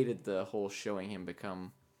 Although I hated the whole showing him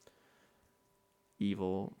become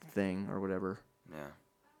evil thing or whatever. Yeah.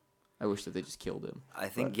 I wish that they just killed him. I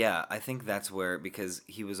think that's where, because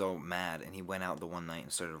he was all mad and he went out the one night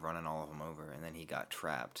and started running all of them over, and then he got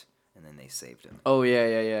trapped and then they saved him. Oh,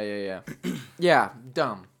 yeah. Yeah,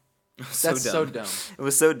 dumb. That's so dumb. It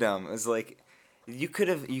was so dumb. It was like you could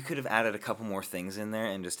have added a couple more things in there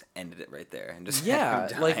and just ended it right there and just Yeah,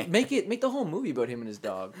 had him like die. make the whole movie about him and his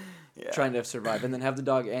dog trying to survive, and then have the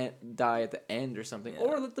dog die at the end or something,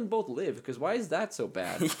 or let them both live. Because why is that so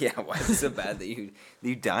bad? Yeah, why is it so bad that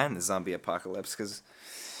you die in the zombie apocalypse? Because,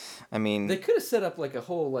 I mean, They could have set up like a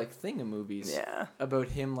whole like thing of movies yeah, about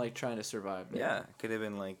him like trying to survive. yeah, could have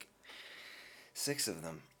been like 6 of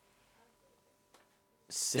them.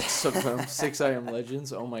 6 of them, 6 I Am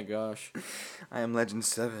Legends. Oh my gosh, I Am Legend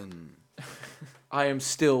 7. I am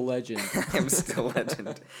still legend. I am still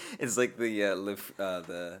Legend. It's like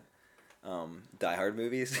the Die Hard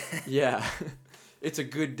movies. Yeah, it's a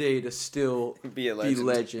good day to still Be a be legend.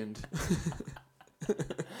 legend.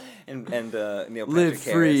 and Neil Patrick Live Harris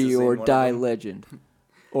free is in or one of die them. legend,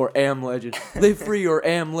 or am legend. Live free or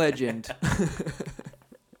am legend.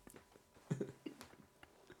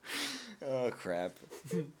 Oh crap.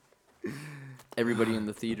 Everybody in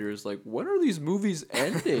the theater is like, when are these movies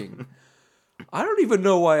ending? I don't even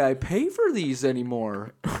know why I pay for these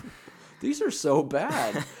anymore. These are so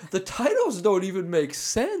bad. The titles don't even make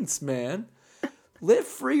sense, man. Live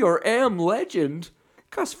free or am legend. It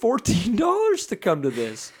costs $14 to come to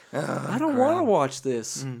this. I don't want to watch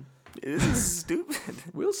this. This is stupid.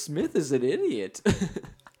 Will Smith is an idiot.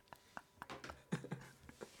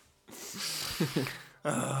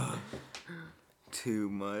 Too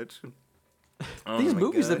much. Oh These my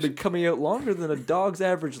movies have gosh. been coming out longer than a dog's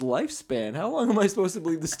average lifespan. How long am I supposed to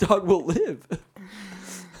believe this dog will live?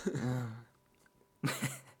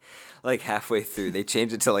 Like halfway through, they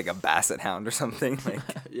changed it to like a basset hound or something. Like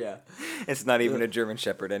Yeah. it's not even a German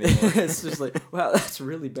Shepherd anymore. It's just like, wow, that's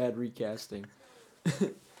really bad recasting.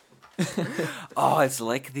 Oh, it's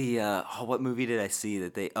like the what movie did I see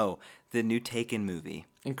that they? Oh, the new Taken movie.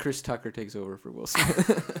 And Chris Tucker takes over for Will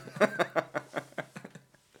Smith.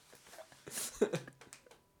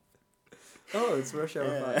 Oh, it's Rush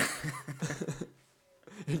Hour 5.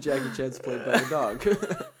 And Jackie Chan's played by the dog.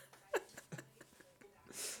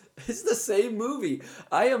 It's the same movie.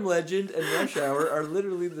 I Am Legend and Rush Hour are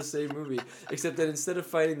literally the same movie, except that instead of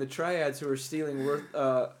fighting the triads who are stealing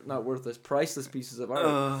priceless pieces of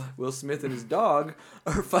art, Will Smith and his dog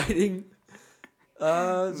are fighting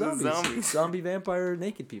zombies. Zombie vampire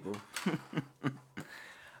naked people.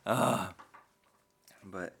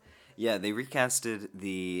 But yeah, they recasted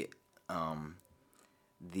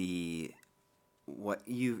what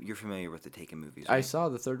you're familiar with the Taken movies, right? I saw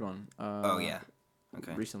the third one. Oh yeah.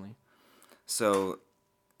 Okay. Recently. So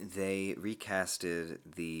they recasted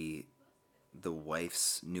the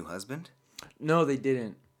wife's new husband? No, they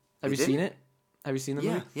didn't. Have They you seen didn't? it? Have you seen the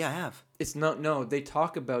Yeah, movie? yeah, I have. It's not. No, they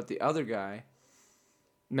talk about the other guy.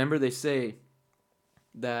 Remember, they say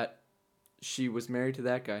that she was married to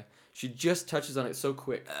that guy. She just touches on it so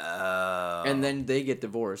quick, and then they get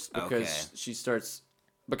divorced because she starts.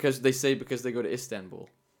 Because they go to Istanbul.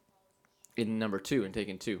 In number 2 and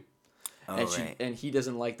Taken 2. Oh, And right. and he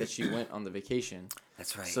doesn't like that she went on the vacation.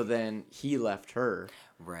 That's right. So then he left her,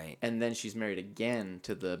 right. and then she's married again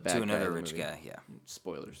to the bad To guy another in the rich movie. guy, yeah.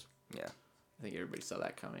 Spoilers. Yeah. I think everybody saw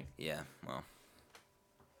that coming. Yeah, well.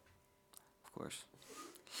 Of course.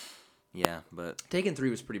 Yeah, but Taken 3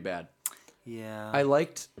 was pretty bad. yeah. I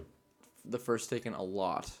liked the first Taken a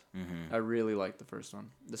lot. Mm-hmm. I really liked the first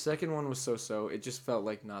one. The second one was so-so. It just felt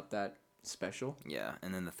like not that special. Yeah,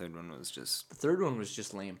 and then the third one was just The third one was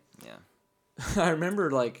just lame. yeah. I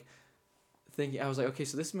remember like thinking, I was like, okay,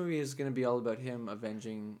 so this movie is going to be all about him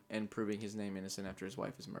avenging and proving his name innocent after his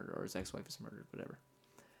wife is murdered, or his ex-wife is murdered, whatever.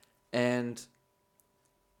 And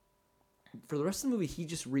for the rest of the movie, he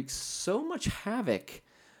just wreaks so much havoc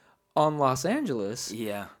on Los Angeles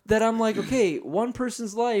Yeah. that I'm like, okay, one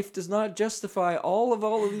person's life does not justify all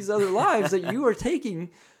of these other lives that you are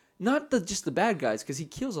taking. Not just the bad guys, because he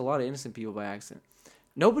kills a lot of innocent people by accident.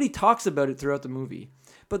 Nobody talks about it throughout the movie.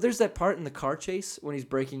 But there's that part in the car chase when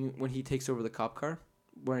he takes over the cop car,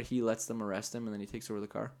 where he lets them arrest him and then he takes over the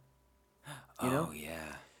car. You know? Oh,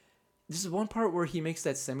 yeah. This is one part where he makes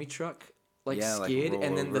that semi truck Yeah, like skid, roll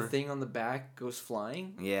and then the over. thing on the back goes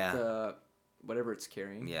flying. Yeah. whatever it's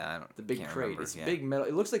carrying. Yeah, I don't. The big can't crate. remember, It's yeah. big metal.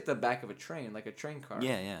 It looks like the back of a train, like a train car.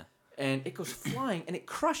 Yeah, yeah, And it goes flying, and it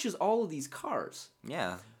crushes all of these cars.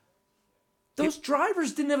 yeah. Those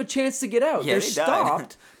drivers didn't have a chance to get out. Yeah, They're they died.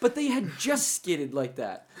 stopped, but they had just skidded like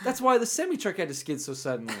that. That's why the semi-truck had to skid so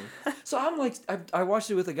suddenly. So I'm like, I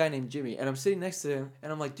watched it with a guy named Jimmy, and I'm sitting next to him,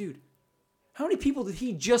 and I'm like, dude, how many people did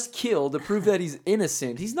he just kill to prove that he's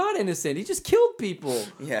innocent? He's not innocent. He just killed people.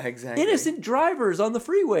 Yeah, exactly. Innocent drivers on the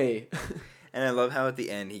freeway. And I love how at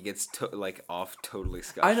the end he gets off totally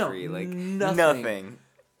I know, scot-free. Like, nothing. nothing.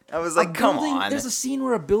 I was like, come on. There's a scene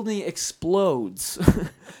where a building explodes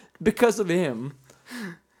because of him,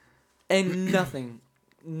 and nothing,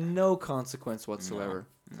 no consequence whatsoever.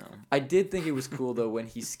 No. I did think it was cool though when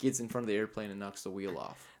he skids in front of the airplane and knocks the wheel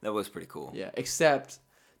off. That was pretty cool. Yeah, except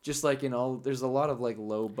just like in all, there's a lot of like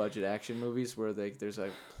low budget action movies where there's a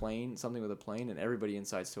plane, something with a plane, and everybody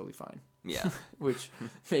inside's totally fine. Yeah. Which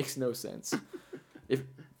makes no sense. If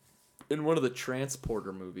in one of the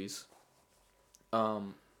transporter movies,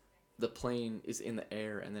 the plane is in the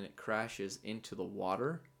air and then it crashes into the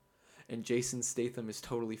water, and Jason Statham is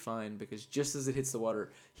totally fine because just as it hits the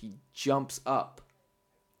water, he jumps up.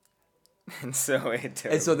 And so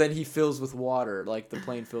And so then he fills with water, like the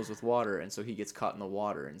plane fills with water, and so he gets caught in the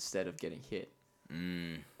water instead of getting hit.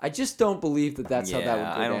 I just don't believe that that's how that would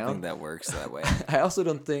go down. I don't think that works that way. I also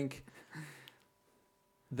don't think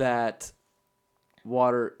that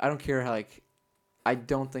water, I don't care how, like, I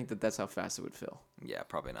don't think that that's how fast it would fill. Yeah,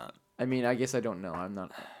 probably not. I mean, I guess I don't know. I'm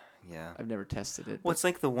not, Yeah. I've never tested it. Well, it's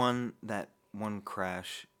like that one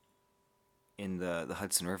crash in the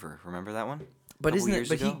Hudson River. Remember that one? But couple isn't it? years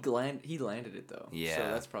But ago? he landed it though. Yeah. So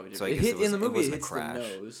that's probably So different. I guess It hit in the movie. It wasn't a hits crash. the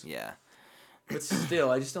nose. Yeah. But still,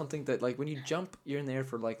 I just don't think that, like, when you jump, you're in the air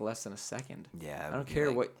for like less than a second. Yeah. I don't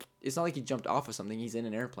care what. It's not like he jumped off of something. He's in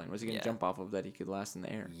an airplane. What's he gonna Yeah. jump off of that he could last in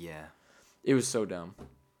the air? Yeah. It was so dumb.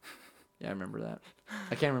 Yeah, I remember that.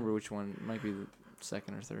 I can't remember which one. It might be the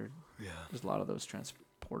second or third. Yeah. There's a lot of those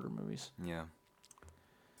transporter movies. Yeah.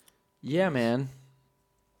 Yeah, man.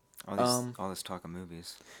 All this talk of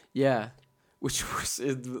movies. Yeah. Which was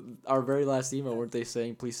in our very last email, weren't they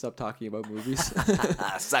saying, please stop talking about movies?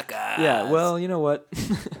 Suckers. Yeah, well, you know what?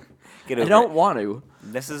 Get I over don't it. want to.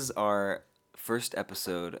 This is our first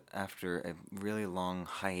episode after a really long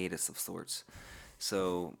hiatus of sorts.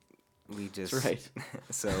 So we just. That's right.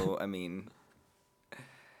 So, I mean,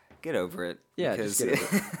 get over it. Yeah, because just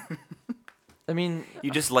get over I mean,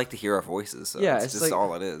 you just like to hear our voices. So Yeah, it's it's just like-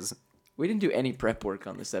 all it is. we didn't do any prep work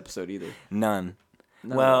on this episode either. None.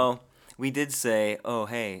 None at all. Well, we did say, oh,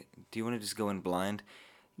 hey, do you want to just go in blind?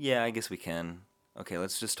 Yeah, I guess we can. Okay,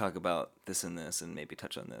 let's just talk about this and this and maybe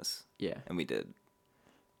touch on this. Yeah. And we did.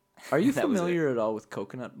 Are you That was it. familiar at all with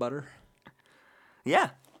coconut butter?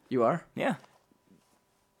 Yeah. You are? Yeah.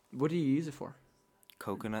 What do you use it for?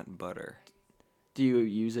 Coconut butter. Do you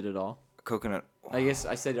use it at all? Coconut. I guess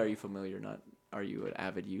I said, are you familiar, not are you an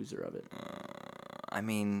avid user of it? I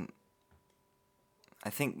mean, I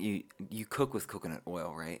think you cook with coconut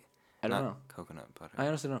oil, right? I don't Not know. Coconut butter. I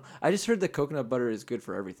honestly don't know. I just heard that coconut butter is good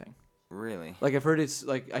for everything. Really? Like I've heard it's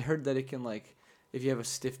like I heard that it can like if you have a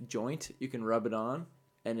stiff joint, you can rub it on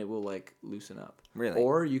and it will like loosen up. Really?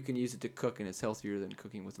 Or you can use it to cook and it's healthier than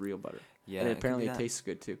cooking with real butter. Yeah. And it could apparently be it that. tastes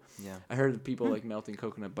good too. Yeah. I heard that people like melting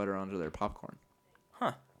coconut butter onto their popcorn.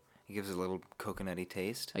 Huh. It gives it a little coconutty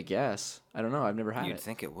taste. I guess. I don't know. I've never had You'd it.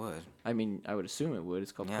 think it would. I mean, I would assume it would.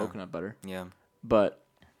 It's called Yeah. coconut butter. Yeah. But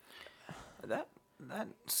That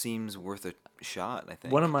seems worth a shot, I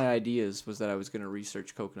think. one of my ideas was that I was going to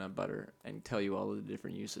research coconut butter and tell you all of the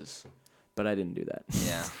different uses. But I didn't do that.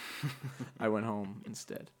 Yeah. I went home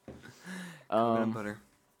instead. Coconut butter.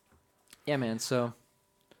 Yeah, man. So,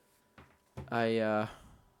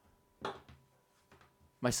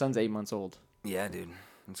 my son's 8 months old. Yeah, dude.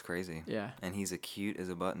 That's crazy. Yeah, And he's as cute as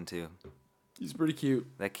a button, too. he's pretty cute.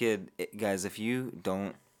 That kid, guys, if you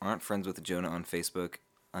aren't friends with Jonah on Facebook,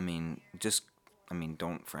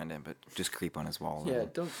 don't friend him, but just creep on his wall. a Yeah,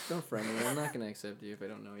 little. don't friend me. I'm not gonna accept you if I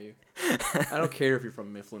don't know you. I don't care if you're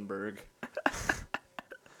from Mifflinburg.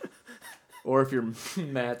 Or if you're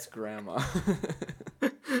Matt's grandma.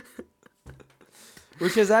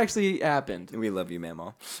 Which has actually happened. We love you,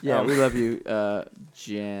 Mamaw. Yeah, we love you,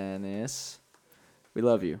 Janice. We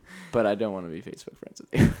love you. But I don't want to be Facebook friends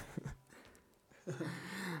with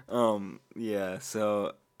you. Yeah,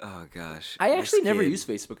 so, oh gosh. I This actually never kid- use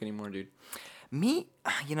Facebook anymore, dude. Me,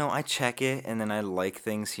 I check it, and then I like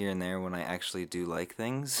things here and there when I actually do like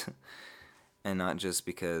things. And not just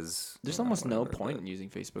because... There's you know, almost no whatever, point but- in using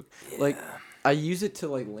Facebook. Like, I use it to,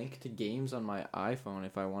 like, link to games on my iPhone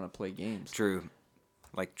if I want to play games. True.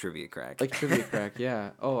 Like Trivia Crack. Like Trivia Crack,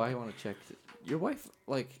 yeah. Oh, I want to check Your wife,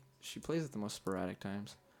 like, she plays at the most sporadic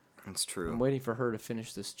times. It's true. I'm waiting for her to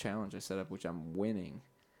finish this challenge I set up, which I'm winning.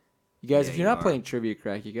 You guys, Yeah, if you're you not are. playing Trivia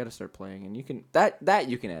Crack, you got to start playing, and you can that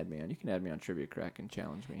you can add me on. You can add me on Trivia Crack and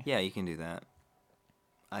challenge me. Yeah, you can do that.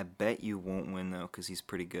 I bet you won't win though, because he's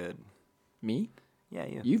pretty good. Me? Yeah,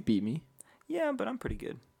 you. You've beat me. Yeah, but I'm pretty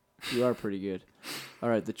good. You are pretty good. All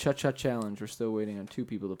right, the Cha-Cha Challenge. We're still waiting on 2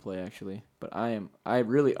 people to play, actually. But I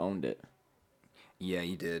really owned it. Yeah,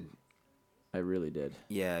 you did. I really did.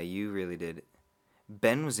 Yeah, you really did.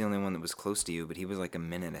 Ben was the only one that was close to you, but he was like a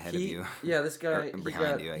minute ahead of you. Yeah, this guy, Or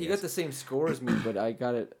behind you, I he guess. got the same score as me, but I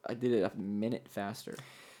did it a minute faster.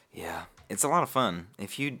 Yeah, it's a lot of fun.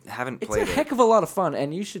 If you haven't It's played a heck of a lot of fun,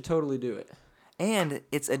 and you should totally do it. and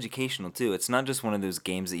it's educational too. It's not just one of those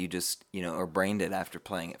games that you just, are brain dead after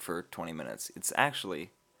playing it for 20 minutes. It's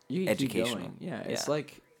actually You can keep educational. going. Yeah, Yeah.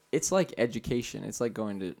 it's like education. It's like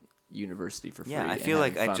going to university for free. Yeah, I and feel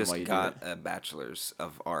like having I fun just while you do got it. a bachelor's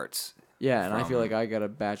of arts. Yeah, and I feel from- like I got a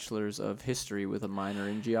bachelor's of history with a minor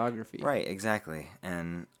in geography. Right, exactly.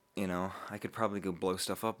 And, I could probably go blow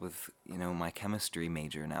stuff up with, my chemistry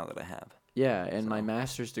major now that I have. Yeah, and my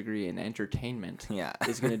master's degree in entertainment Yeah.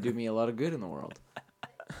 is going to do me a lot of good in the world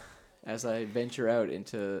as I venture out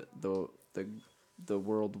into the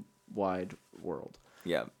worldwide world.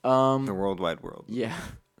 Yeah. Um, The worldwide world. yeah.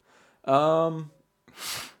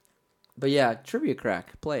 But yeah, Trivia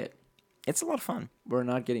Crack, play it. It's a lot of fun. We're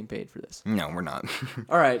not getting paid for this. No, we're not.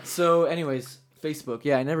 All right. So, anyways, Facebook.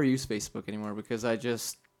 Yeah, I never use Facebook anymore because I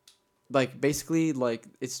just basically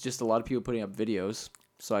it's just a lot of people putting up videos.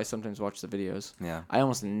 So I sometimes watch the videos. Yeah. I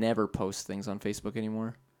almost never post things on Facebook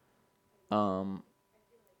anymore. And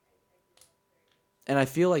I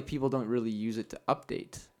feel like people don't really use it to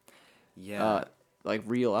update, Yeah. like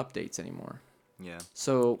real updates anymore. Yeah.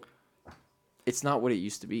 So it's not what it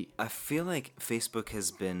used to be. I feel like Facebook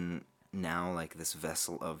has been now like this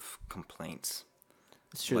vessel of complaints.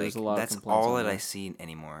 It's true. Like, There's a lot that's of complaints. all on that I there. see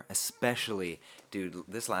anymore. Especially, dude,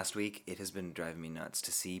 this last week, it has been driving me nuts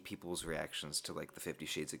to see people's reactions to like the 50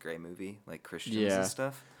 Shades of Grey movie, like Christians Yeah. and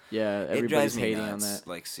stuff. Yeah, It everybody's drives me hating nuts, on that.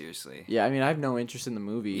 like seriously. Yeah, I mean, I have no interest in the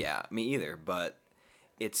movie. Yeah, me either, but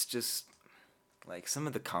it's just like some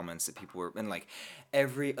of the comments that people were, and like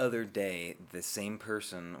every other day the same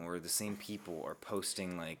person or the same people are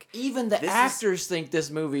posting like, Even the This is- actors think this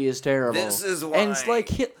movie is terrible. This is And it's why. like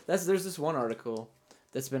there's this one article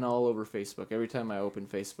that's been all over Facebook. Every time I open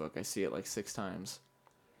Facebook, I see it like 6 times.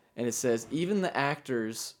 And it says even the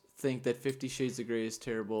actors think that 50 Shades of Grey is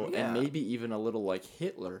terrible Yeah. and maybe even a little like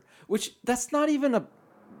Hitler, which that's not even a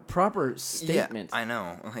proper statement. Yeah, I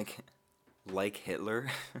know, like Hitler.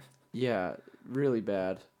 Yeah, really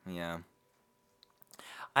bad. Yeah.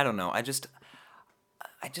 I don't know. I just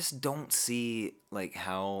don't see like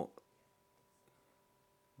how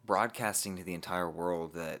broadcasting to the entire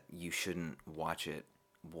world that you shouldn't watch it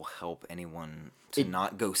will help anyone to It-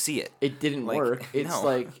 not go see it. It didn't Like, work. It's no.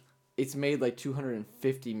 like it's made like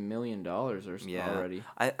 $250 million or Yeah. already.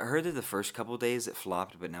 I heard that the first couple days it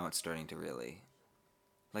flopped, but now it's starting to really.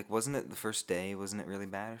 Like, wasn't it the first day? Wasn't it really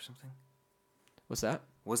bad or something? What's that?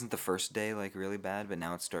 Wasn't the first day like really bad, but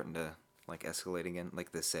now it's starting to like escalate again,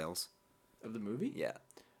 like the sales? Of the movie? Yeah.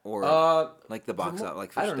 Or like the box from out,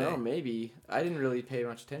 like I first don't know, day. maybe. I didn't really pay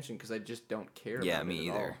much attention because I just don't care Yeah, about me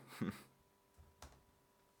it at either.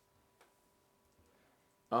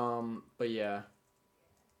 all. But yeah.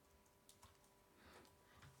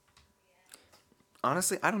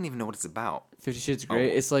 Honestly, I don't even know what it's about. 50 Shades of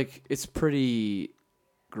Grey, Oh. it's pretty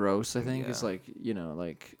gross, I think. It's Yeah. like,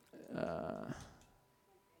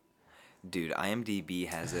 Dude, IMDb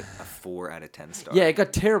has it a 4 out of 10 star. yeah, it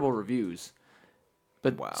got terrible reviews.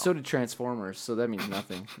 But Wow. so did Transformers, so that means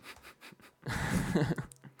nothing.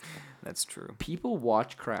 That's true. People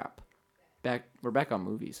watch crap. We're back on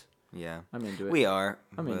movies. Yeah. I'm into it. We are.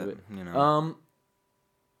 I'm but, into it. You know.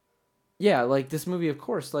 Yeah, like this movie, of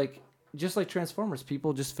course, like just like Transformers,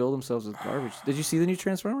 people just fill themselves with garbage. Did you see the new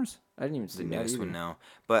Transformers? I didn't even see the that newest either. one, no.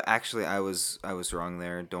 But actually, I was wrong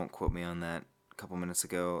there. Don't quote me on that. A couple minutes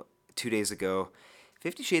ago, 2 days ago,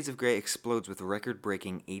 50 Shades of Grey explodes with a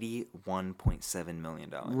record-breaking $81.7 million.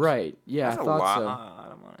 Right. Yeah, That's I a thought lot so.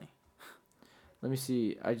 of money. Let me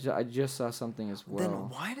see. I just saw something as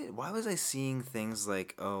well. Then why was I seeing things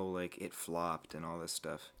like, oh, like it flopped and all this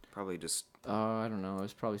stuff? Probably just I don't know. It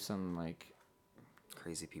was probably some like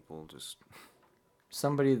crazy people just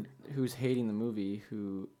somebody who's hating the movie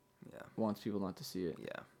who yeah. wants people not to see it.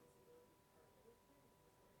 Yeah.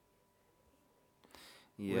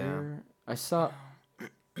 Yeah. Where I saw.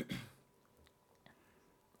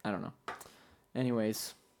 I don't know.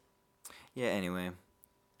 Anyways, Yeah, anyway.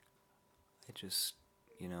 I just,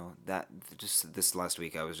 you know, that just this last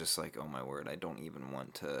week I was just like, oh my word, I don't even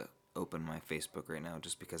want to open my Facebook right now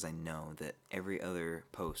just because I know that every other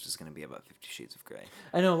post is going to be about 50 Shades of Grey.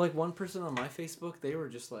 I know, like, one person on my Facebook, they were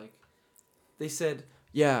just like, they said,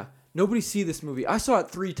 yeah, nobody see this movie. I saw it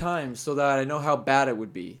 3 times so that I know how bad it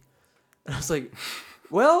would be. And I was like,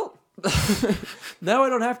 well, now I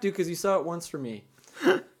don't have to because you saw it once for me.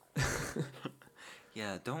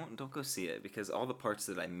 Yeah, don't go see it because all the parts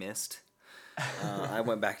that I missed, I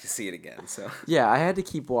went back to see it again. So Yeah, I had to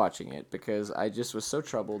keep watching it because I just was so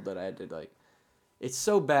troubled that I had to, like, it's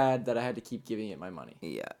so bad that I had to keep giving it my money.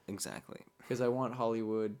 yeah, exactly. Because I want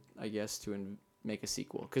Hollywood, I guess, to make a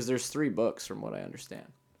sequel. Because there's 3 books from what I understand.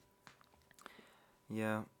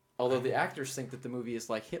 Yeah. Although the actors think that the movie is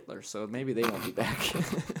like Hitler, so maybe they won't be back.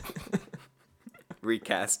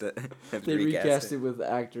 Recast it. They recast it with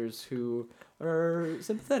actors who are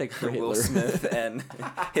sympathetic for Hitler. Will Smith and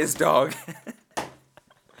his dog.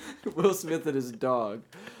 Will Smith and his dog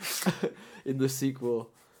in the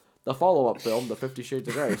sequel. The follow-up film, The 50 Shades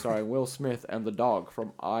of Grey, starring Will Smith and the dog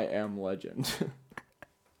from I Am Legend.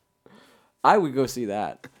 I would go see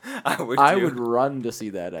that. I would run to see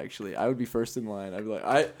that, actually. I would be first in line. I'd be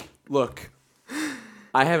like, look,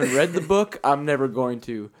 I haven't read the book. I'm never going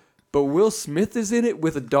to. But Will Smith is in it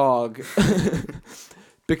with a dog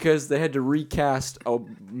because they had to recast a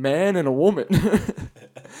man and a woman. And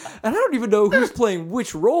I don't even know who's playing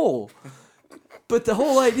which role. But the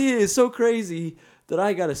whole idea is so crazy that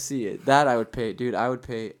I got to see it. That I would pay. Dude, I would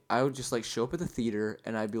pay. I would just like show up at the theater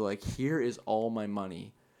and I'd be like, here is all my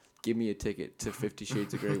money. Give me a ticket to 50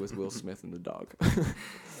 Shades of Grey with Will Smith and the dog.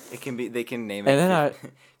 It can be. They can name And it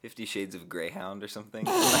then 50 Shades of Greyhound or something.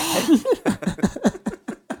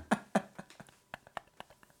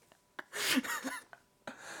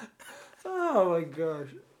 Oh my gosh.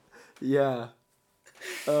 Yeah.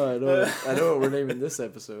 Oh, I know what we're naming this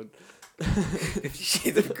episode. 50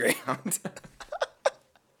 Shades of Greyhound.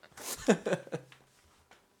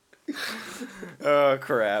 Oh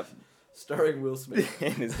crap. Starring Will Smith.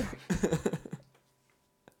 And his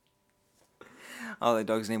oh, that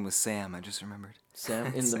dog's name was Sam. I just remembered. Sam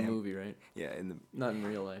in the Sam. movie, right? Yeah, in the Not in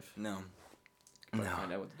real life. no. Probably No.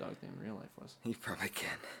 find out what the dog's name in real life was. You probably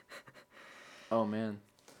can. Oh man,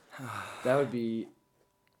 that would be.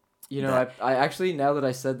 You know, I actually, now that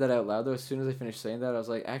I said that out loud though, as soon as I finished saying that, I was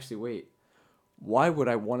like, actually, wait, why would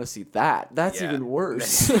I want to see that? That's Yeah. even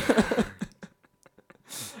worse.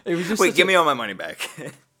 It was just Wait, such give me all my money back.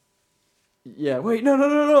 Yeah, wait, no,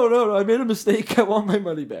 I made a mistake. I want my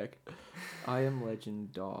money back. I Am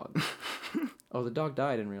Legend dog. Oh, the dog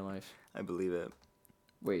died in real life. I believe it.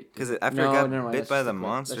 Wait. Because after no, it got never mind, bit that's by just the a clip.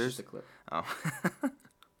 monsters. That's just a clip. Oh.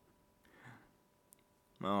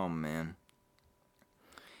 Oh man.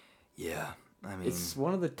 Yeah, I mean. It's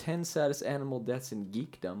one of the 10 saddest animal deaths in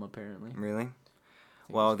geekdom, apparently. Really?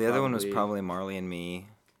 Well, it's the other one was probably- probably Marley and Me.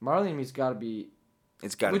 Marley and Me's got to be.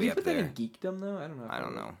 It's got to Would be you up put there. that in geekdom though? I don't know. if I that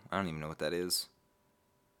don't would. know. I don't even know what that is.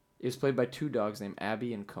 It was played by 2 dogs named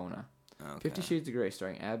Abby and Kona. Okay. 50 Shades of Grey,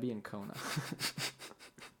 starring Abby and Kona.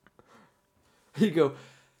 You go,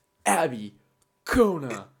 Abby,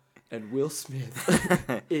 Kona, and Will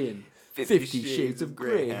Smith in 50 Shades of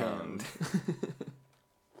Greyhound.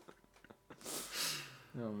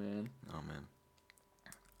 Oh man. Oh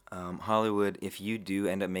man. Hollywood, if you do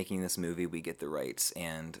end up making this movie, we get the rights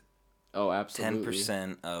and Oh, absolutely.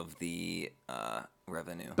 10% of the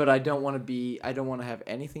revenue. But I don't want to have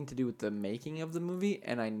anything to do with the making of the movie,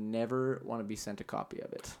 and I never want to be sent a copy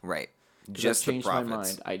of it. Right. 'Cause Just I've the changed profits. my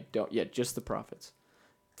mind. I don't. Yeah, just the profits.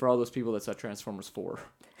 For all those people that saw Transformers 4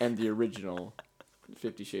 and the original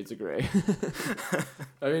 50 Shades of Grey.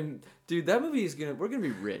 I mean, dude, that movie is we're gonna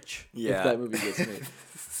be rich Yeah. if that movie gets made.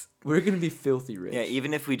 We're gonna be filthy rich. Yeah,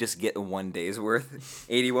 even if we just get one day's worth,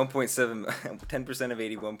 81.7, 10% of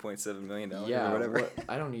 $81.7 million Yeah, or whatever.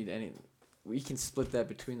 I don't need any. We can split that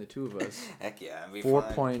between the 2 of us. Heck yeah, it'd be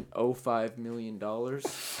 $4.05 million.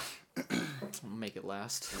 I'll make it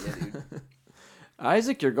last. Yeah, dude.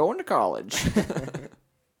 Isaac, you're going to college.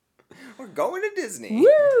 We're going to Disney.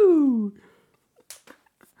 Woo!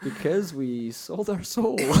 Because we sold our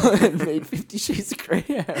soul and made 50 Shades of Grey.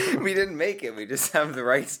 We didn't make it. We just have the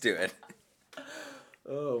rights to it.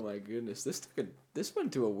 Oh my goodness, this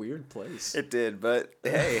went to a weird place. It did, but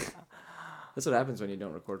hey, That's what happens when you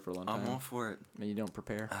don't record for a long time. I'm all for it. And you don't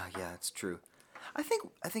prepare. Yeah, it's true. I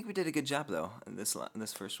think we did a good job though in this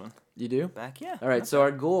first one. You do? Back, yeah. All right. not So bad.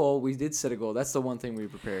 our goal, we did set a goal. That's the one thing we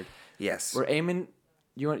prepared. Yes. We're aiming.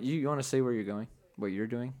 You want to say where you're going? What you're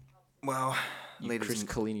doing? Well, You ladies Chris and,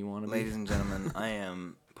 Collini wannabe. ladies and gentlemen, I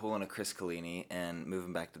am pulling a Chris Collini and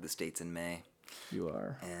moving back to the States in May. You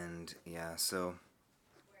are. And yeah, so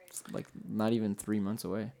It's like not even 3 months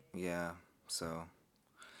away. Yeah. So,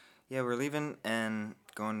 yeah, we're leaving and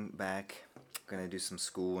going back. Gonna do some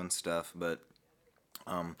school and stuff, but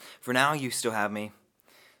for now, you still have me.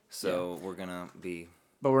 So we're gonna be.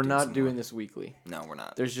 But we're doing not some doing more. this weekly. No, we're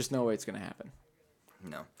not. There's just no way it's gonna happen.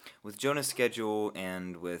 No. With Jonah's schedule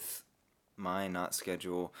and with my not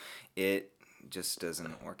schedule, it just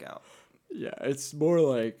doesn't work out. Yeah, it's more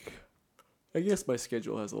like, I guess my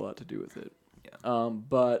schedule has a lot to do with it. Yeah.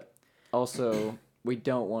 But also we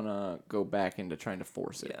don't want to go back into trying to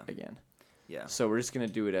force it again. Yeah. So we're just gonna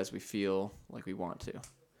do it as we feel like we want to.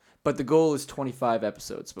 But the goal is 25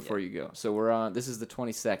 episodes before you go. So we're on. This is the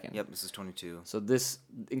 22nd. Yep. This is 22. So this,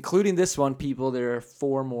 including this one, people, there are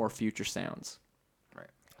 4 more future sounds. Right.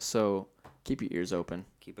 So keep your ears open.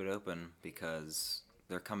 Keep it open because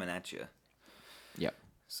they're coming at you. Yep.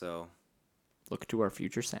 So. Look to our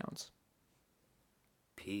future sounds.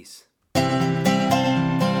 Peace.